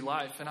 crazy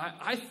life. And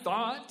I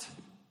thought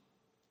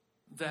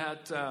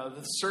that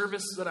the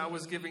service that I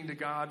was giving to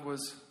God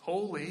was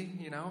holy,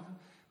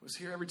 was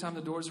here every time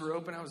the doors were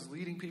open. I was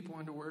leading people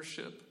into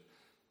worship.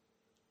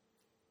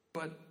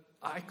 But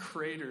I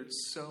cratered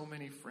so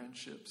many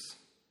friendships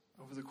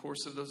over the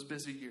course of those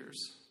busy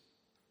years.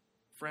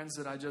 Friends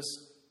that I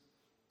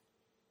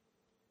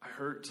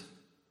hurt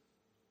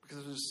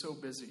because I was just so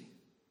busy.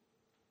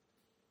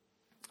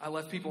 I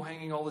left people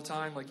hanging all the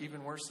time, like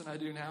even worse than I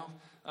do now.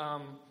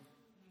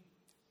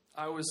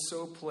 I was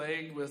so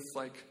plagued with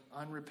like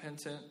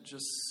unrepentant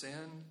just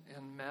sin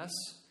and mess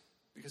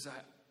because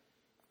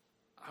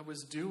I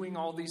was doing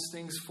all these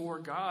things for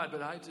God,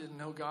 but I didn't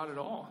know God at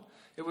all.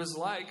 It was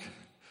like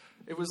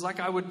It was like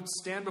I would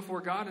stand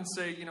before God and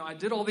say, I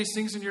did all these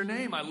things in your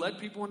name. I led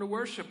people into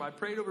worship. I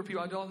prayed over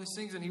people. I did all these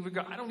things. And he would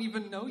go, I don't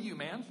even know you,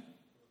 man.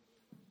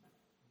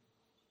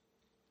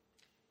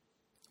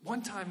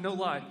 One time, no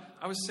lie,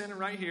 I was standing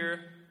right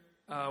here.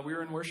 We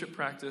were in worship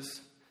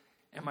practice.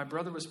 And my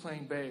brother was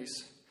playing bass.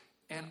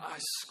 And I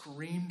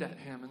screamed at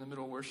him in the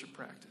middle of worship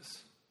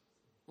practice.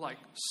 Like,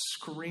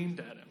 screamed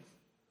at him.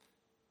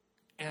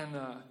 And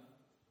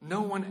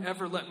no one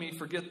ever let me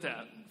forget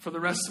that for the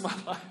rest of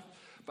my life.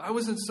 But I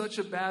was in such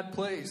a bad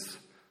place.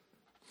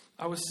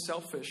 I was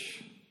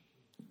selfish.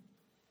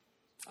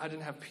 I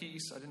didn't have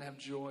peace. I didn't have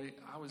joy.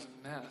 I was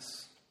a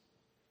mess.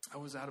 I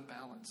was out of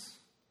balance.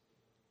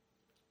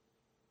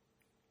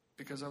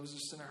 Because I was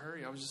just in a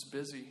hurry. I was just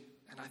busy.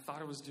 And I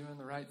thought I was doing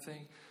the right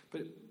thing.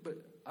 But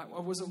I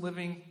wasn't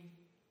living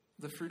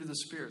the fruit of the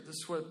Spirit. This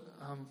is what,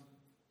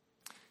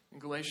 in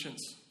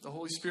Galatians, the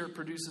Holy Spirit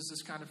produces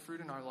this kind of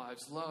fruit in our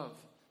lives. Love,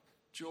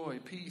 joy,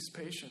 peace,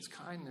 patience,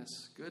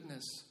 kindness,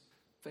 goodness,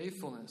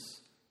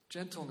 faithfulness,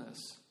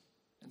 gentleness,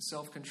 and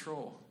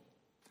self-control.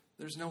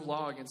 There's no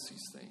law against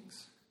these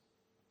things.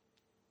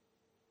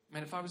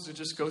 Man, if I was to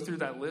just go through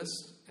that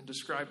list and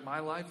describe my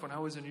life when I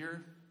was in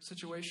your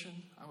situation,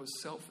 I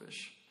was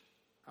selfish.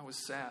 I was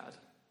sad.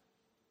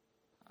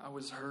 I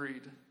was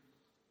hurried.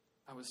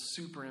 I was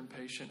super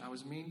impatient. I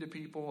was mean to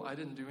people. I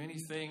didn't do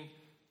anything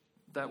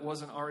that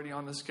wasn't already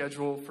on the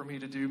schedule for me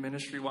to do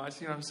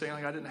ministry-wise. You know what I'm saying?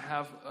 Like I didn't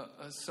have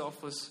a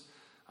selfless...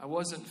 I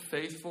wasn't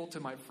faithful to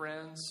my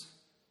friends.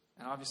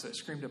 And obviously I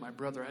screamed at my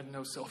brother. I had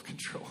no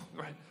self-control,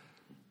 right?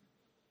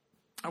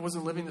 I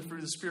wasn't living the fruit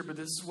of the Spirit, but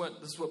this is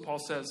what Paul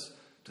says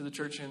to the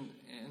church in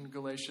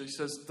Galatia. He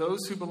says,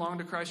 those who belong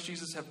to Christ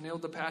Jesus have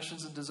nailed the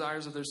passions and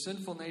desires of their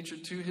sinful nature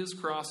to his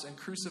cross and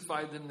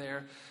crucified them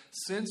there.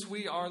 Since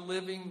we are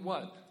living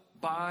what?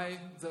 By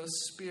the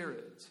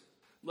Spirit.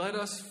 Let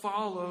us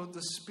follow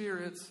the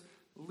Spirit's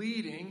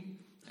leading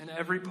in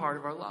every part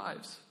of our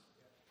lives.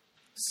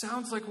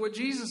 Sounds like what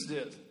Jesus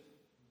did.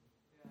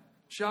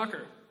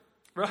 Shocker,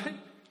 right?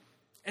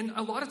 And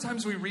a lot of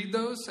times we read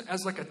those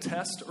as like a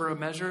test or a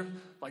measure.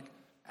 Like,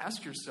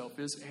 ask yourself,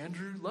 is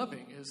Andrew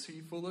loving? Is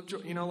he full of joy?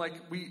 Like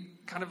we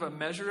kind of a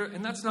measure,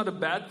 and that's not a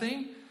bad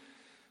thing.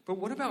 But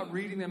what about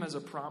reading them as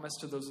a promise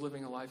to those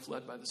living a life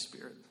led by the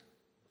Spirit?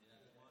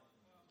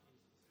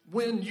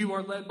 When you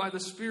are led by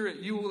the Spirit,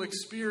 you will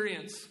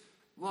experience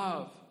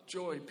love,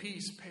 joy,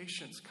 peace,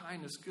 patience,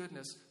 kindness,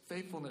 goodness,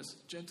 faithfulness,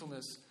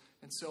 gentleness,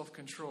 and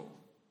self-control.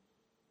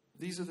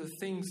 These are the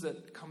things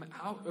that come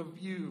out of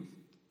you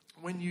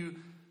when you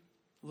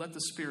let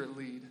the Spirit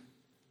lead.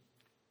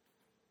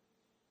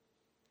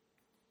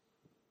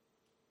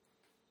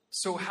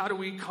 So how do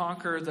we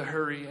conquer the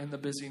hurry and the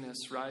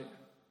busyness, right?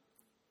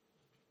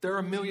 There are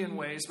a million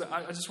ways, but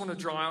I just want to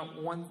draw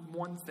out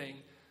one thing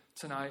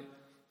tonight.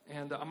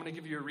 And I'm going to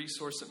give you a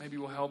resource that maybe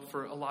will help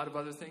for a lot of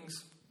other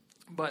things.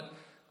 But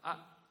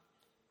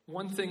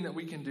one thing that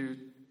we can do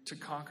to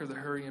conquer the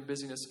hurry and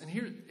busyness. And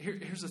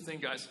here's the thing,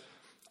 guys.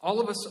 All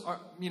of us are,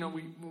 when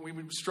we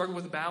struggle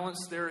with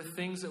balance, there are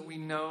things that we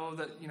know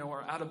that,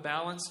 are out of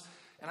balance.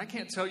 And I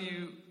can't tell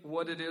you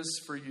what it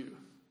is for you.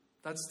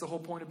 That's the whole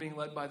point of being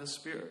led by the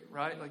Spirit,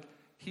 right? Like,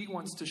 he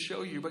wants to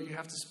show you, but you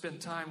have to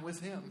spend time with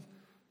him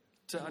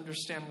to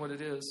understand what it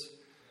is.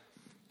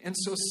 And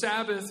so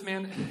Sabbath,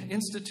 man,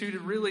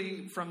 instituted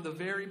really from the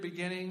very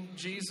beginning.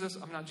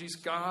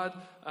 God.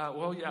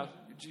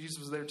 Jesus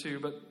was there too.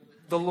 But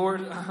the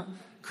Lord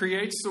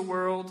creates the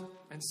world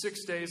in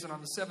 6 days. And on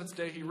the seventh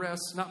day, he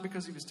rests, not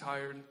because he was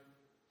tired,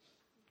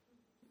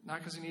 not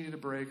because he needed a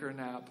break or a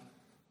nap,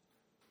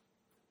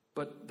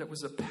 but that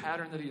was a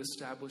pattern that he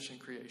established in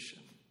creation.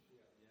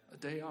 A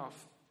day off.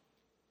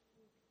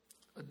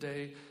 A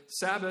day.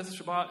 Sabbath,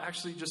 Shabbat,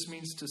 actually just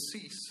means to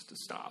cease, to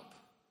stop.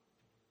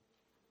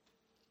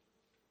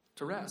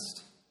 To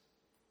rest.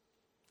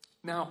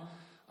 Now,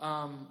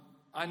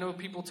 I know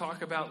people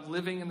talk about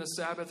living in the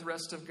Sabbath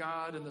rest of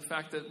God and the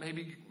fact that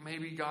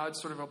maybe God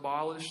sort of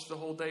abolished the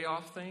whole day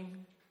off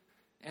thing.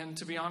 And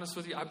to be honest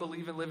with you, I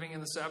believe in living in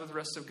the Sabbath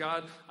rest of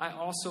God. I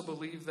also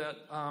believe that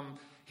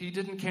he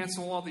didn't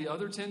cancel all the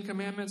other 10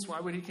 commandments. Why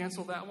would he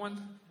cancel that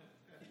one?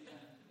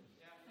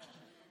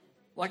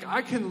 Like,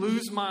 I can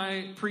lose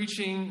my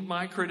preaching,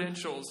 my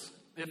credentials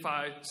if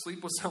I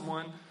sleep with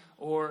someone,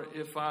 or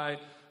if I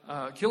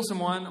kill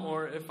someone,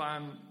 or if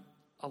I'm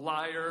a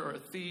liar or a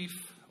thief,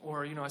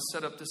 or, I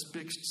set up this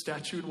big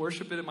statue and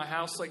worship it in my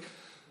house.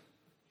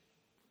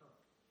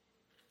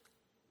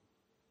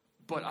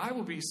 But I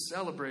will be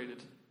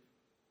celebrated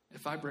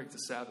if I break the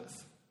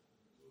Sabbath.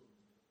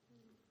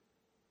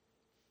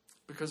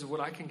 Because of what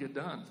I can get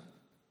done.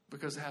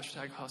 Because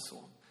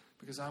 #hustle.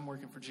 Because I'm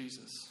working for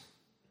Jesus.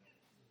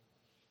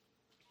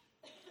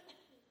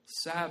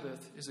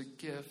 Sabbath is a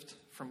gift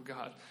from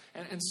God.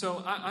 And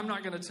so I'm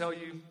not going to tell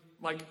you,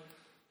 like,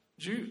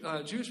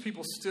 Jewish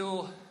people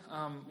still,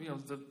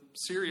 the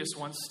serious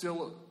ones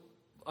still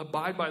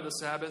abide by the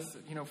Sabbath.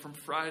 From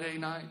Friday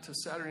night to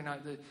Saturday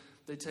night,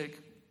 they take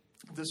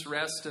this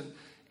rest.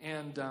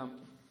 And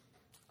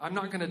I'm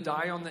not going to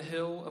die on the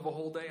hill of a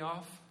whole day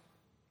off,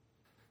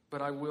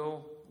 but I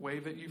will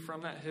wave at you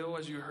from that hill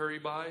as you hurry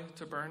by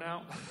to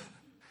burnout?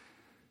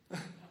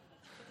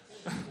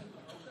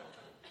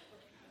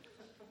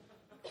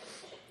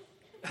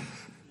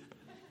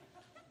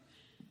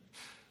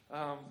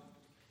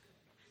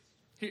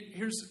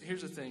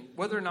 Here's the thing.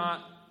 Whether or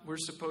not we're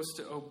supposed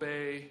to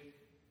obey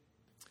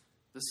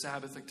the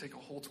Sabbath, like take a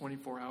whole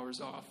 24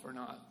 hours off or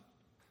not,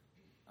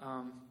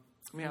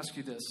 let me ask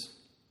you this.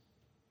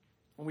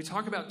 When we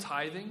talk about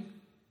tithing,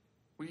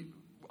 we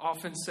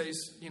often say,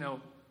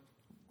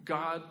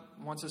 God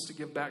wants us to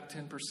give back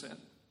 10%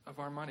 of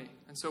our money.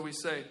 And so we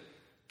say,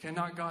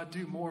 cannot God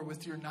do more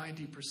with your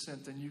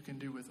 90% than you can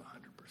do with 100%?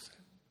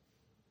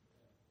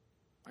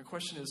 My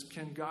question is,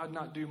 can God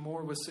not do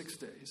more with 6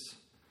 days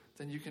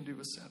than you can do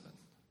with 7?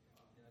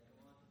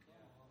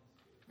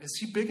 Is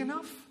he big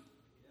enough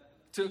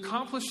to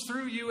accomplish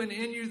through you and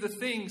in you the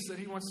things that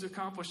he wants to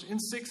accomplish in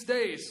 6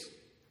 days?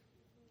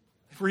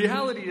 The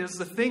reality is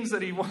the things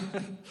that he wants,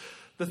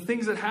 the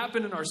things that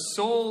happen in our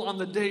soul on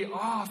the day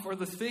off are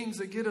the things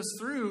that get us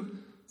through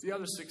the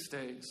other 6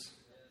 days.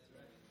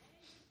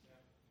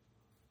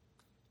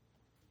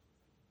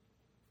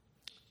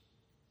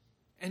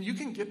 And you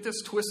can get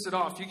this twisted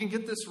off. You can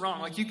get this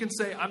wrong. Like you can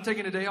say, I'm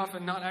taking a day off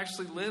and not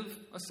actually live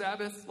a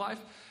Sabbath life.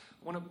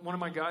 One of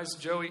my guys,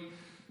 Joey,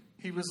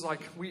 he was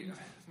like, we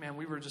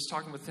were just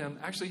talking with him.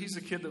 Actually, he's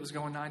a kid that was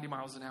going 90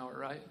 miles an hour,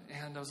 right?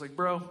 And I was like,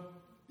 bro,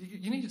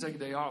 you need to take a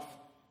day off.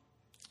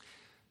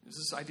 There's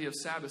this idea of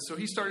Sabbath. So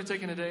he started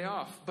taking a day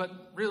off.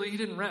 But really, he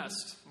didn't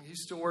rest.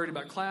 He's still worried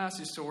about class.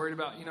 He's still worried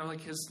about,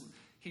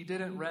 he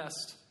didn't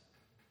rest.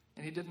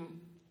 And he didn't,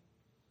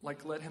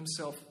 let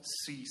himself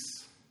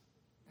cease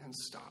and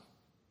stop.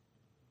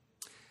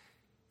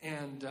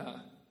 And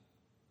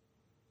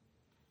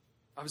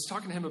I was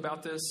talking to him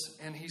about this,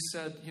 and he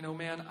said,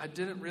 man, I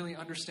didn't really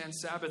understand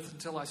Sabbath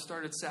until I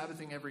started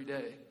Sabbathing every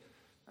day.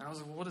 And I was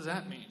like, well, what does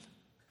that mean?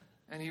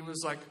 And he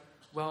was like,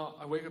 well,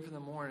 I wake up in the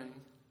morning,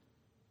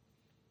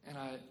 and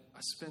I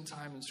spend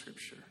time in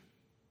Scripture,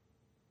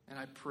 and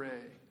I pray.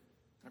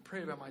 And I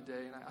pray about my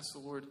day, and I ask the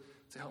Lord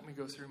to help me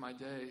go through my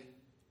day.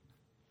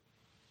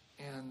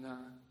 And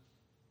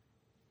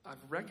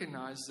I've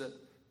recognized that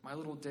my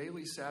little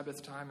daily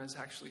Sabbath time has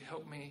actually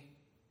helped me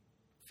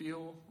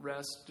feel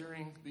rest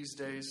during these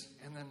days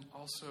and then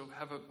also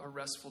have a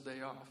restful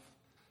day off.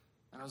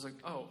 And I was like,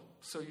 oh,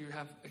 so you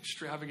have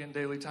extravagant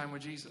daily time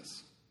with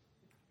Jesus.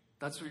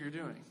 That's what you're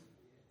doing.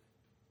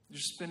 You're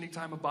spending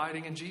time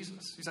abiding in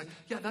Jesus. He's like,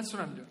 yeah, that's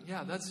what I'm doing.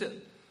 Yeah, that's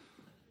it.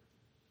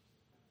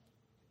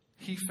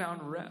 He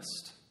found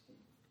rest.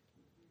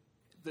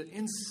 The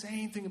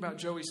insane thing about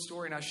Joey's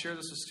story, and I share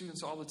this with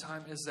students all the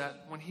time, is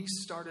that when he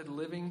started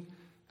living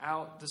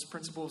out this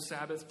principle of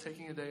Sabbath,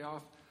 taking a day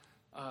off,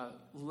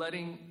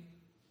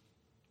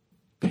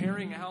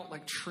 paring out,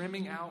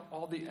 trimming out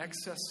all the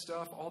excess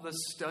stuff, all the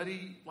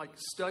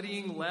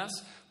studying less.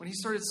 When he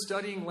started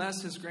studying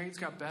less, his grades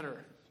got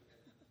better.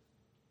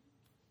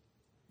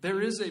 There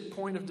is a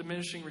point of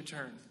diminishing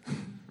return,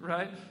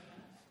 right?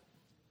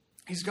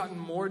 He's gotten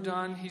more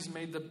done. He's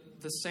made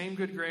the same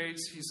good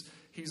grades.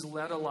 He's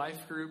led a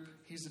life group.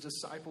 He's a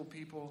disciple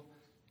people.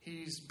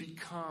 He's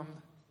become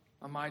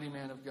a mighty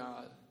man of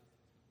God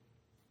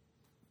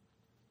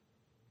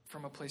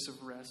from a place of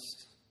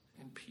rest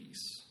and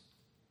peace.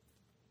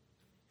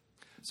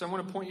 So I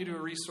want to point you to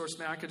a resource.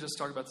 Man, I could just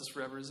talk about this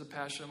forever. It's a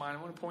passion of mine.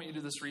 I want to point you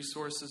to this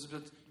resource. It's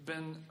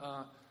been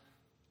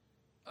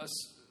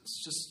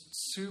just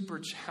super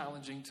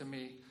challenging to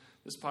me,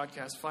 this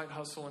podcast, Fight,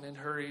 Hustle, and End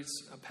Hurry.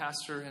 It's a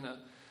pastor and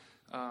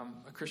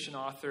a Christian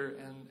author,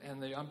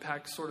 and they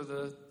unpack sort of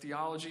the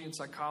theology and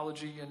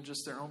psychology and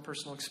just their own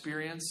personal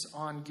experience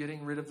on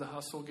getting rid of the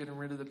hustle, getting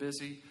rid of the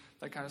busy,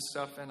 that kind of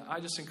stuff. And I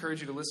just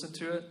encourage you to listen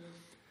to it.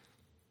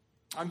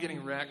 I'm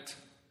getting wrecked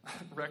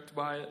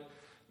by it.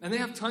 And they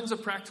have tons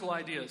of practical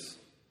ideas.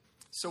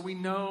 So we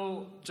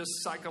know just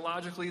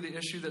psychologically the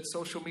issue that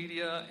social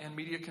media and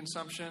media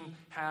consumption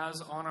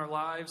has on our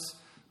lives.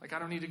 I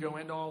don't need to go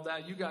into all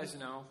that. You guys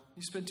know.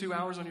 You spend 2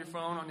 hours on your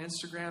phone, on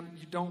Instagram,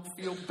 you don't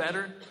feel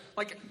better.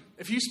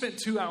 If you spent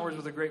 2 hours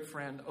with a great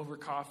friend over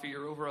coffee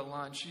or over a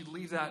lunch, you'd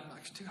leave that and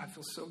dude, I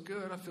feel so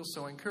good. I feel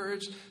so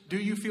encouraged. Do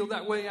you feel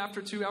that way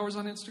after 2 hours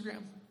on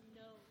Instagram?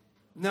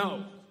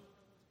 No.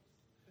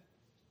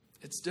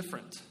 It's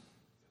different,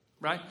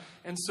 right?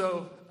 And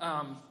so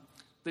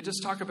they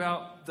just talk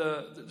about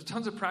the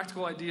tons of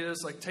practical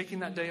ideas, like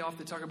taking that day off.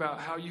 They talk about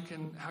how you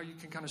can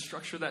kind of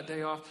structure that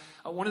day off.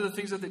 One of the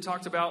things that they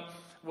talked about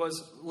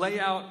was lay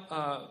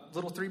out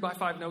little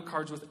 3x5 note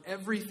cards with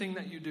everything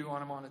that you do on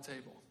them on a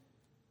table.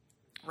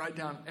 Write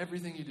down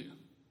everything you do.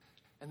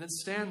 And then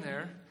stand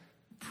there,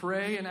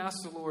 pray and ask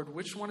the Lord,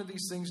 which one of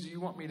these things do you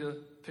want me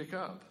to pick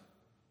up?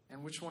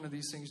 And which one of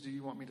these things do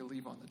you want me to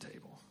leave on the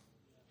table?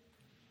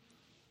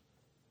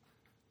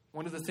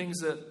 One of the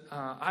things that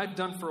I've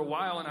done for a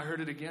while, and I heard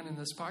it again in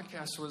this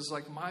podcast, was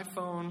my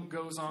phone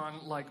goes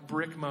on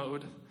brick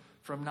mode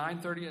from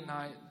 9:30 at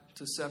night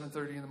to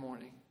 7:30 in the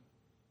morning.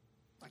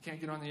 I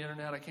can't get on the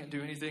internet. I can't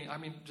do anything.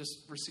 Just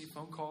receive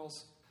phone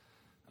calls.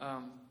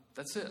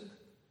 That's it.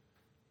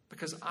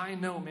 Because I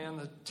know, man,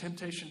 the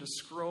temptation to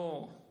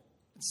scroll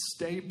and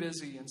stay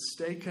busy and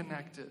stay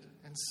connected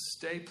and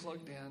stay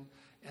plugged in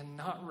and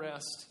not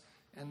rest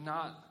and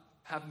not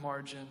have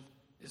margin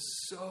is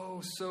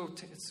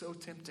it's so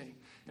tempting.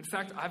 In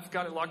fact, I've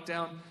got it locked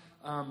down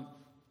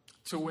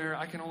to where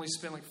I can only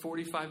spend like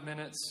 45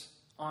 minutes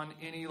on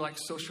any like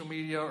social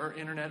media or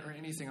internet or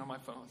anything on my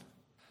phone.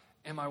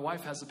 And my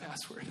wife has the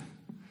password.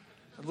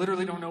 I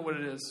literally don't know what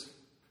it is.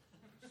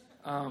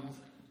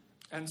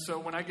 And so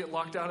when I get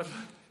locked out of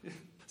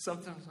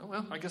something,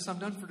 well, I guess I'm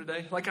done for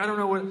today. Like, I don't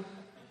know what.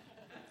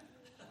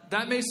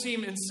 That may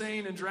seem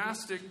insane and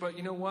drastic, but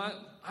you know what?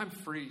 I'm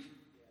free.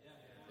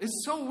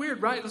 It's so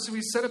weird, right? So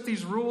we set up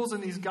these rules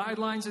and these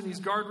guidelines and these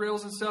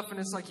guardrails and stuff, and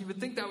it's like you would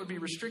think that would be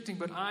restricting,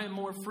 but I am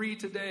more free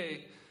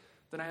today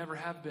than I ever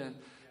have been.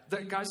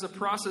 That, guys, the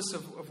process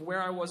of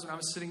where I was when I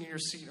was sitting in your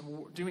seat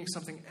and doing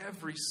something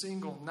every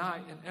single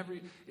night,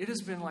 and it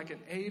has been like an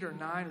 8 or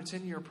 9 or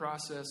 10 year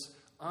process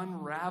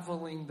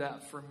unraveling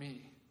that for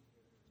me.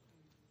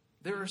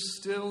 There are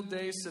still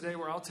days today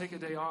where I'll take a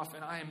day off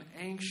and I am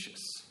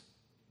anxious.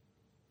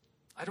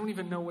 I don't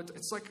even know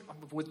it's like I'm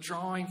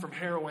withdrawing from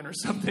heroin or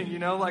something, you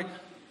know, like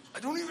I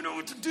don't even know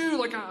what to do.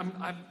 Like I'm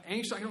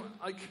anxious.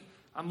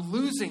 I'm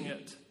losing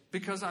it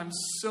because I'm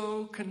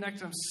so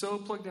connected. I'm so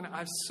plugged in.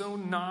 I'm so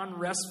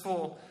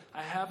non-restful.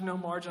 I have no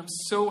margin. I'm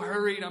so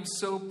hurried. I'm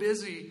so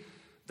busy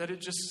that it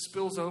just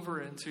spills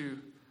over into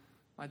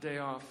my day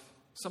off.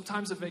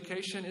 Sometimes a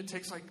vacation, it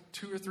takes like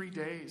 2 or 3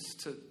 days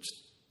to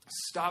just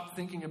stop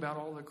thinking about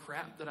all the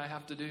crap that I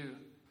have to do.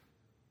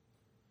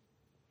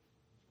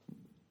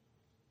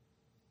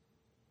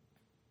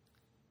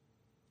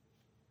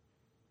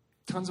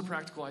 Tons of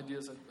practical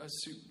ideas. I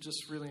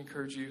just really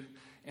encourage you.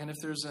 And if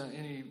there's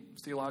any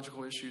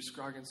theological issues,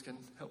 Scroggins can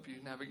help you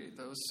navigate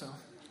those. So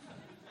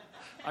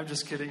I'm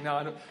just kidding. No,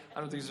 I don't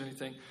think there's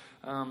anything.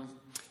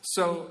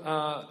 So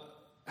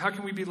how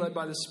can we be led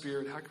by the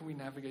Spirit? How can we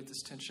navigate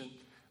this tension?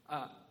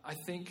 I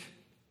think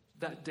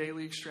that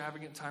daily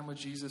extravagant time with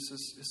Jesus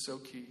is so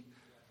key.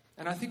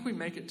 And I think we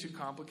make it too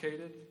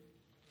complicated.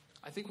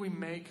 I think we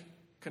make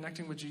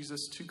connecting with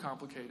Jesus too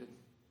complicated.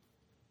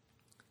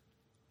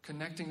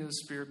 Connecting to the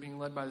Spirit, being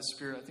led by the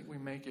Spirit, I think we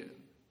make it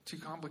too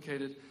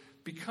complicated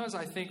because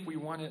I think we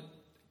want it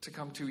to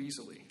come too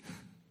easily.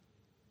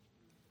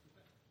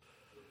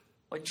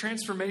 Like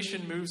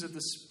transformation moves at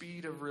the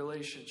speed of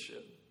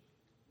relationship.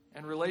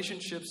 And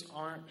relationships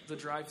aren't the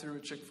drive-thru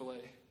at Chick-fil-A.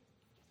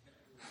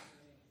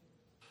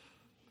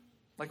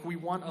 Like we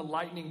want a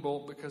lightning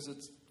bolt because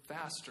it's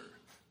faster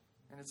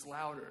and it's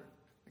louder.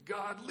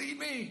 God, lead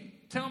me.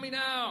 Tell me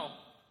now.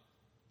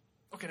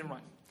 Okay, never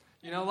mind.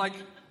 You know, like...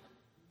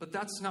 But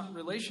that's not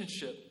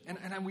relationship.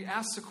 And we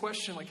ask the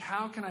question, like,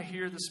 how can I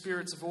hear the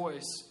Spirit's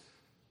voice?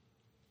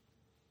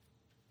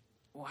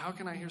 Well, how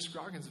can I hear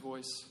Scroggins'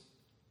 voice?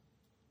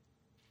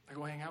 I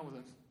go hang out with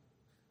him.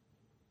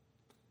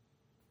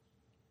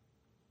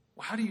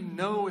 Well, how do you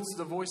know it's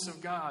the voice of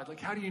God?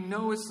 Like, how do you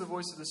know it's the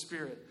voice of the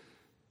Spirit?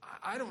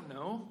 I don't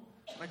know.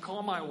 I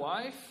call my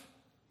wife.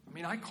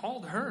 I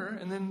called her,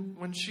 and then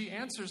when she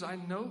answers, I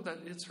know that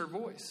it's her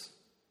voice.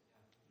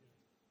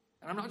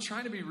 And I'm not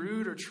trying to be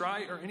rude or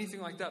trite or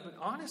anything like that, but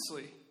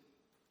honestly,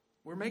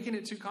 we're making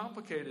it too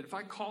complicated. If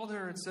I called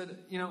her and said,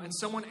 and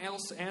someone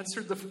else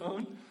answered the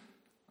phone,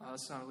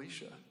 that's not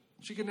Alicia.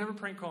 She could never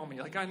prank call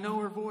me. Like, I know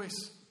her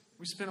voice.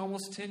 We spent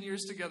almost 10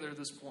 years together at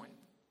this point.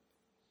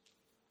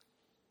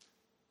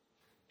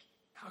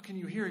 How can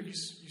you hear it? You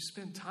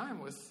spend time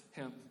with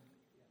him.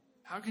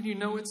 How can you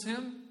know it's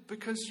him?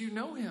 Because you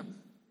know him.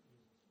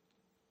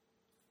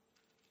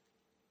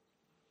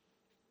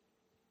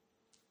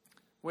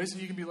 Ways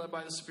that you can be led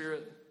by the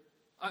Spirit.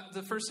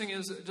 The first thing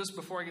is, just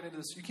before I get into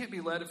this, you can't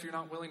be led if you're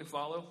not willing to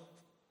follow.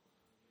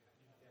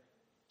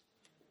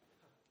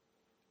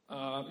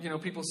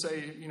 People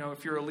say,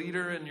 if you're a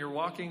leader and you're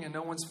walking and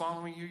no one's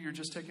following you, you're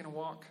just taking a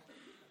walk.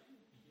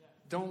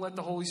 Don't let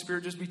the Holy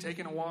Spirit just be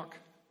taking a walk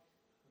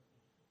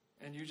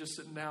and you just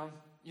sitting down.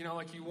 You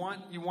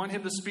want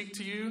him to speak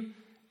to you,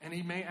 and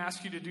he may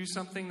ask you to do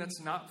something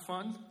that's not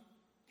fun.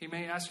 He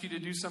may ask you to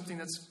do something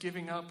that's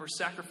giving up or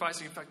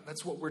sacrificing. In fact,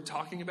 that's what we're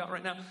talking about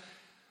right now.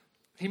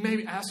 He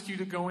may ask you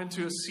to go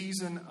into a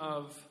season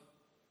of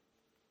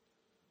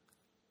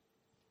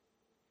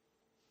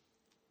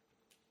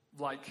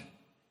like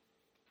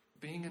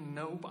being a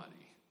nobody,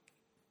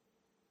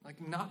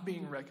 like not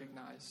being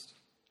recognized.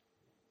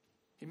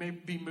 He may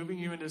be moving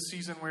you into a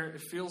season where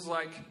it feels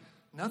like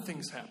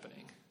nothing's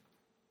happening.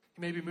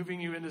 He may be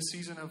moving you into a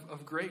season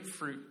of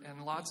grapefruit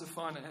and lots of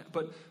fun.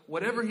 But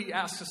whatever he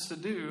asks us to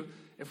do,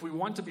 if we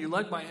want to be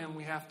led by him,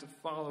 we have to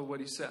follow what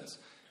he says.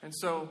 And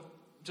so,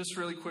 just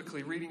really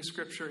quickly, reading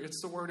Scripture, it's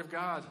the Word of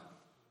God.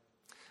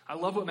 I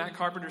love what Matt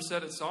Carpenter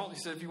said at SALT. He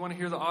said, if you want to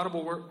hear the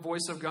audible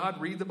voice of God,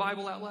 read the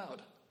Bible out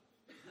loud.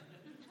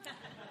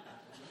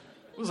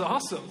 It was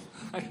awesome.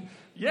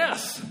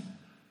 Yes,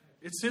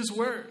 it's his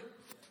Word.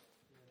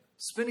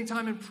 Spending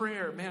time in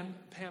prayer. Man,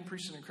 Pam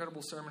preached an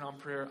incredible sermon on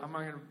prayer. I'm not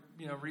going to,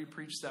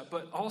 re-preach that.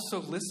 But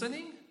also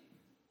listening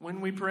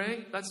when we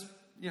pray. That's,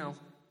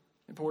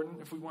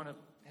 important if we want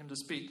him to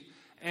speak.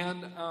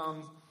 And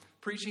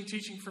preaching,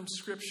 teaching from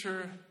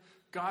Scripture,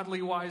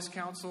 godly, wise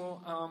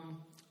counsel.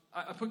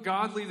 I put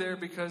godly there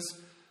because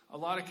a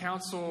lot of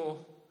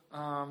counsel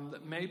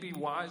that may be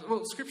wise.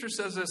 Well, Scripture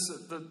says this,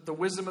 the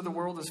wisdom of the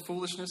world is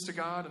foolishness to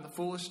God, and the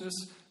foolishness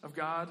of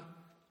God.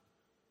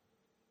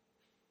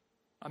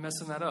 I'm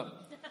messing that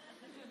up.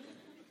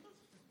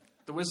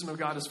 The wisdom of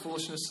God is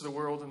foolishness to the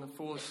world, and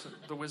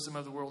the wisdom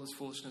of the world is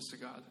foolishness to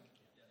God.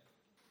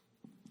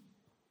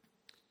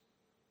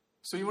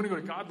 So you want to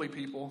go to godly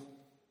people,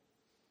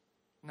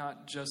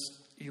 not just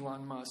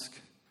Elon Musk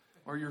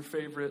or your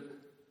favorite,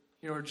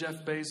 or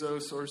Jeff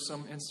Bezos or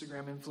some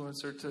Instagram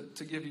influencer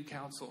to give you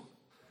counsel.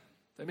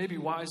 They may be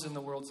wise in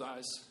the world's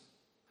eyes,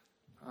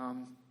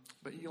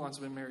 but Elon's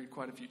been married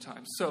quite a few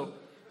times. So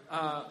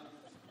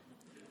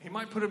he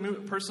might put a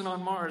person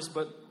on Mars,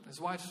 but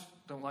his wife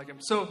don't like him.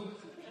 So,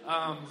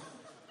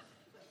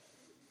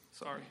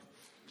 sorry.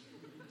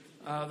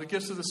 The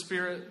gifts of the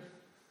Spirit,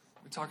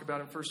 we talk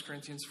about in 1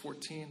 Corinthians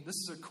 14. This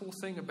is a cool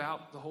thing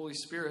about the Holy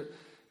Spirit,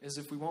 is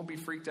if we won't be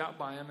freaked out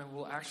by him and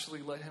we'll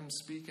actually let him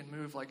speak and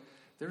move, like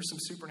there's some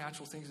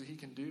supernatural things that he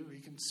can do. He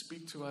can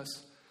speak to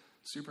us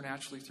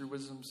supernaturally through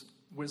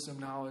wisdom,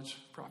 knowledge,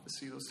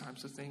 prophecy, those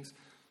types of things.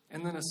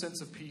 And then a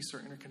sense of peace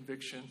or inner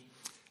conviction.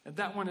 And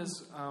that one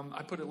is,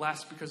 I put it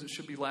last because it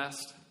should be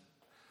last.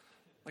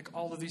 Like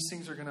all of these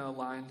things are going to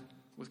align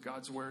with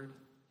God's word.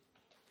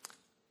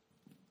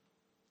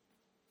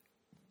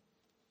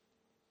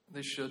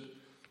 They should.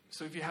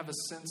 So if you have a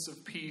sense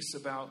of peace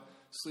about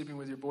sleeping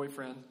with your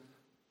boyfriend,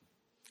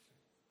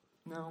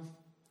 no,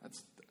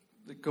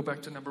 go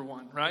back to number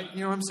one, right?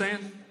 You know what I'm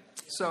saying?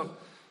 So,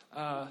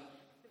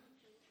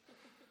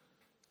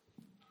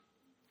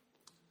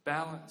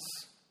 balance.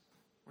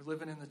 We're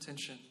living in the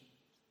tension.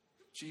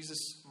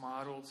 Jesus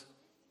modeled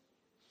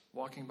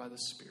walking by the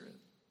Spirit.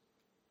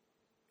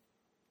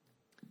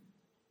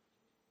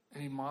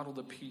 And he modeled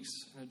a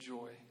peace and a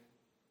joy.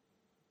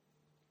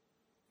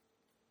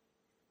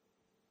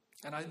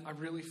 And I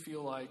really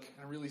feel like,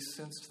 and I really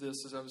sensed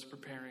this as I was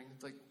preparing,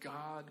 like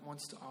God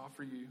wants to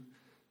offer you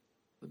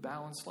the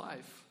balanced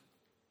life.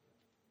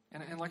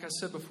 And like I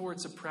said before,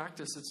 it's a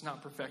practice, it's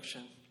not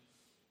perfection.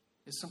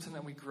 It's something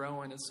that we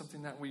grow in. It's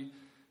something that we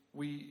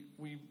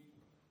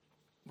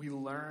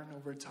learn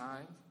over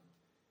time.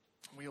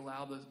 We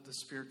allow the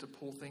Spirit to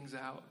pull things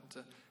out, and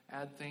to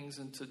add things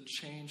and to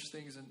change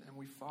things, and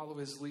we follow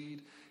his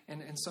lead.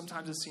 And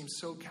sometimes it seems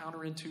so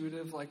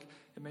counterintuitive, like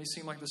it may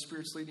seem like the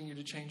Spirit's leading you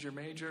to change your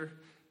major,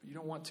 but you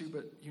don't want to,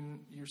 but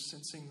you're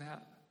sensing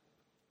that.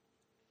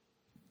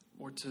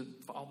 Or to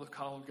follow the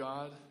call of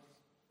God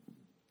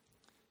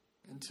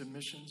into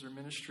missions or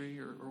ministry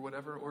or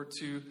whatever, or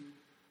to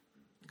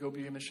go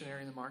be a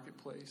missionary in the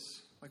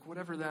marketplace. Like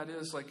whatever that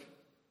is, like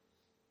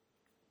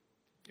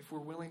if we're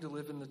willing to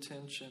live in the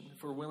tension,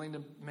 if we're willing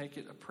to make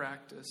it a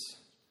practice,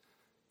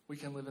 we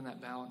can live in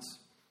that balance.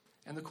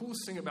 And the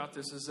coolest thing about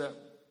this is that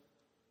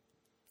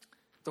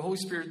the Holy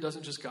Spirit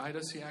doesn't just guide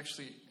us, he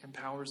actually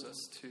empowers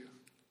us too.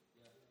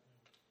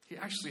 He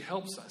actually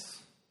helps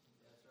us.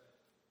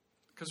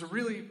 Because we're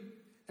really,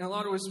 in a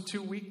lot of ways, we're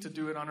too weak to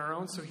do it on our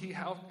own, so he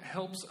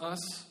helps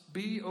us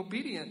be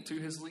obedient to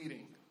his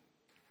leading.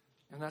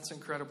 And that's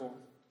incredible.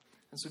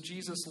 And so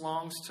Jesus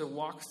longs to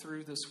walk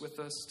through this with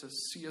us, to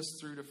see us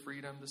through to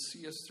freedom, to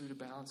see us through to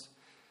balance,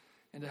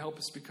 and to help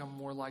us become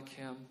more like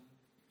him.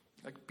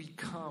 Like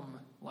become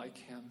like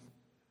him,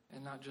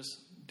 and not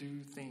just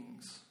do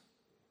things.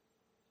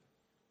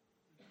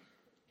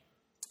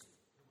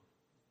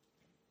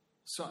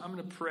 So I'm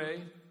going to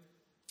pray,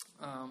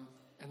 and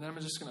then I'm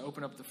just going to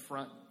open up the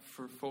front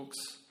for folks.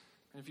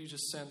 And if you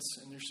just sense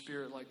in your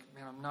spirit, like,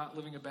 man, I'm not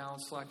living a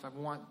balanced life, I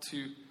want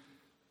to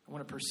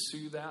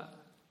pursue that.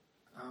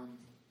 I'm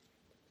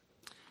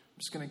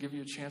just going to give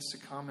you a chance to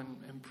come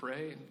and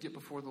pray and get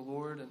before the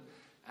Lord and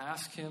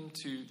ask him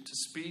to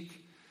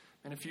speak.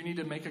 And if you need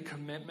to make a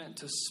commitment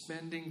to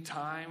spending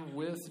time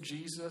with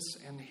Jesus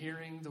and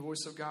hearing the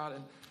voice of God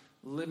and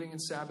living in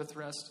Sabbath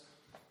rest,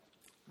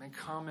 then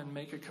come and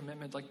make a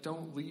commitment. Like,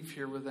 don't leave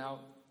here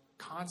without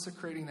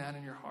consecrating that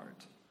in your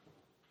heart,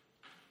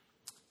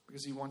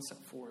 because he wants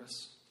that for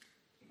us.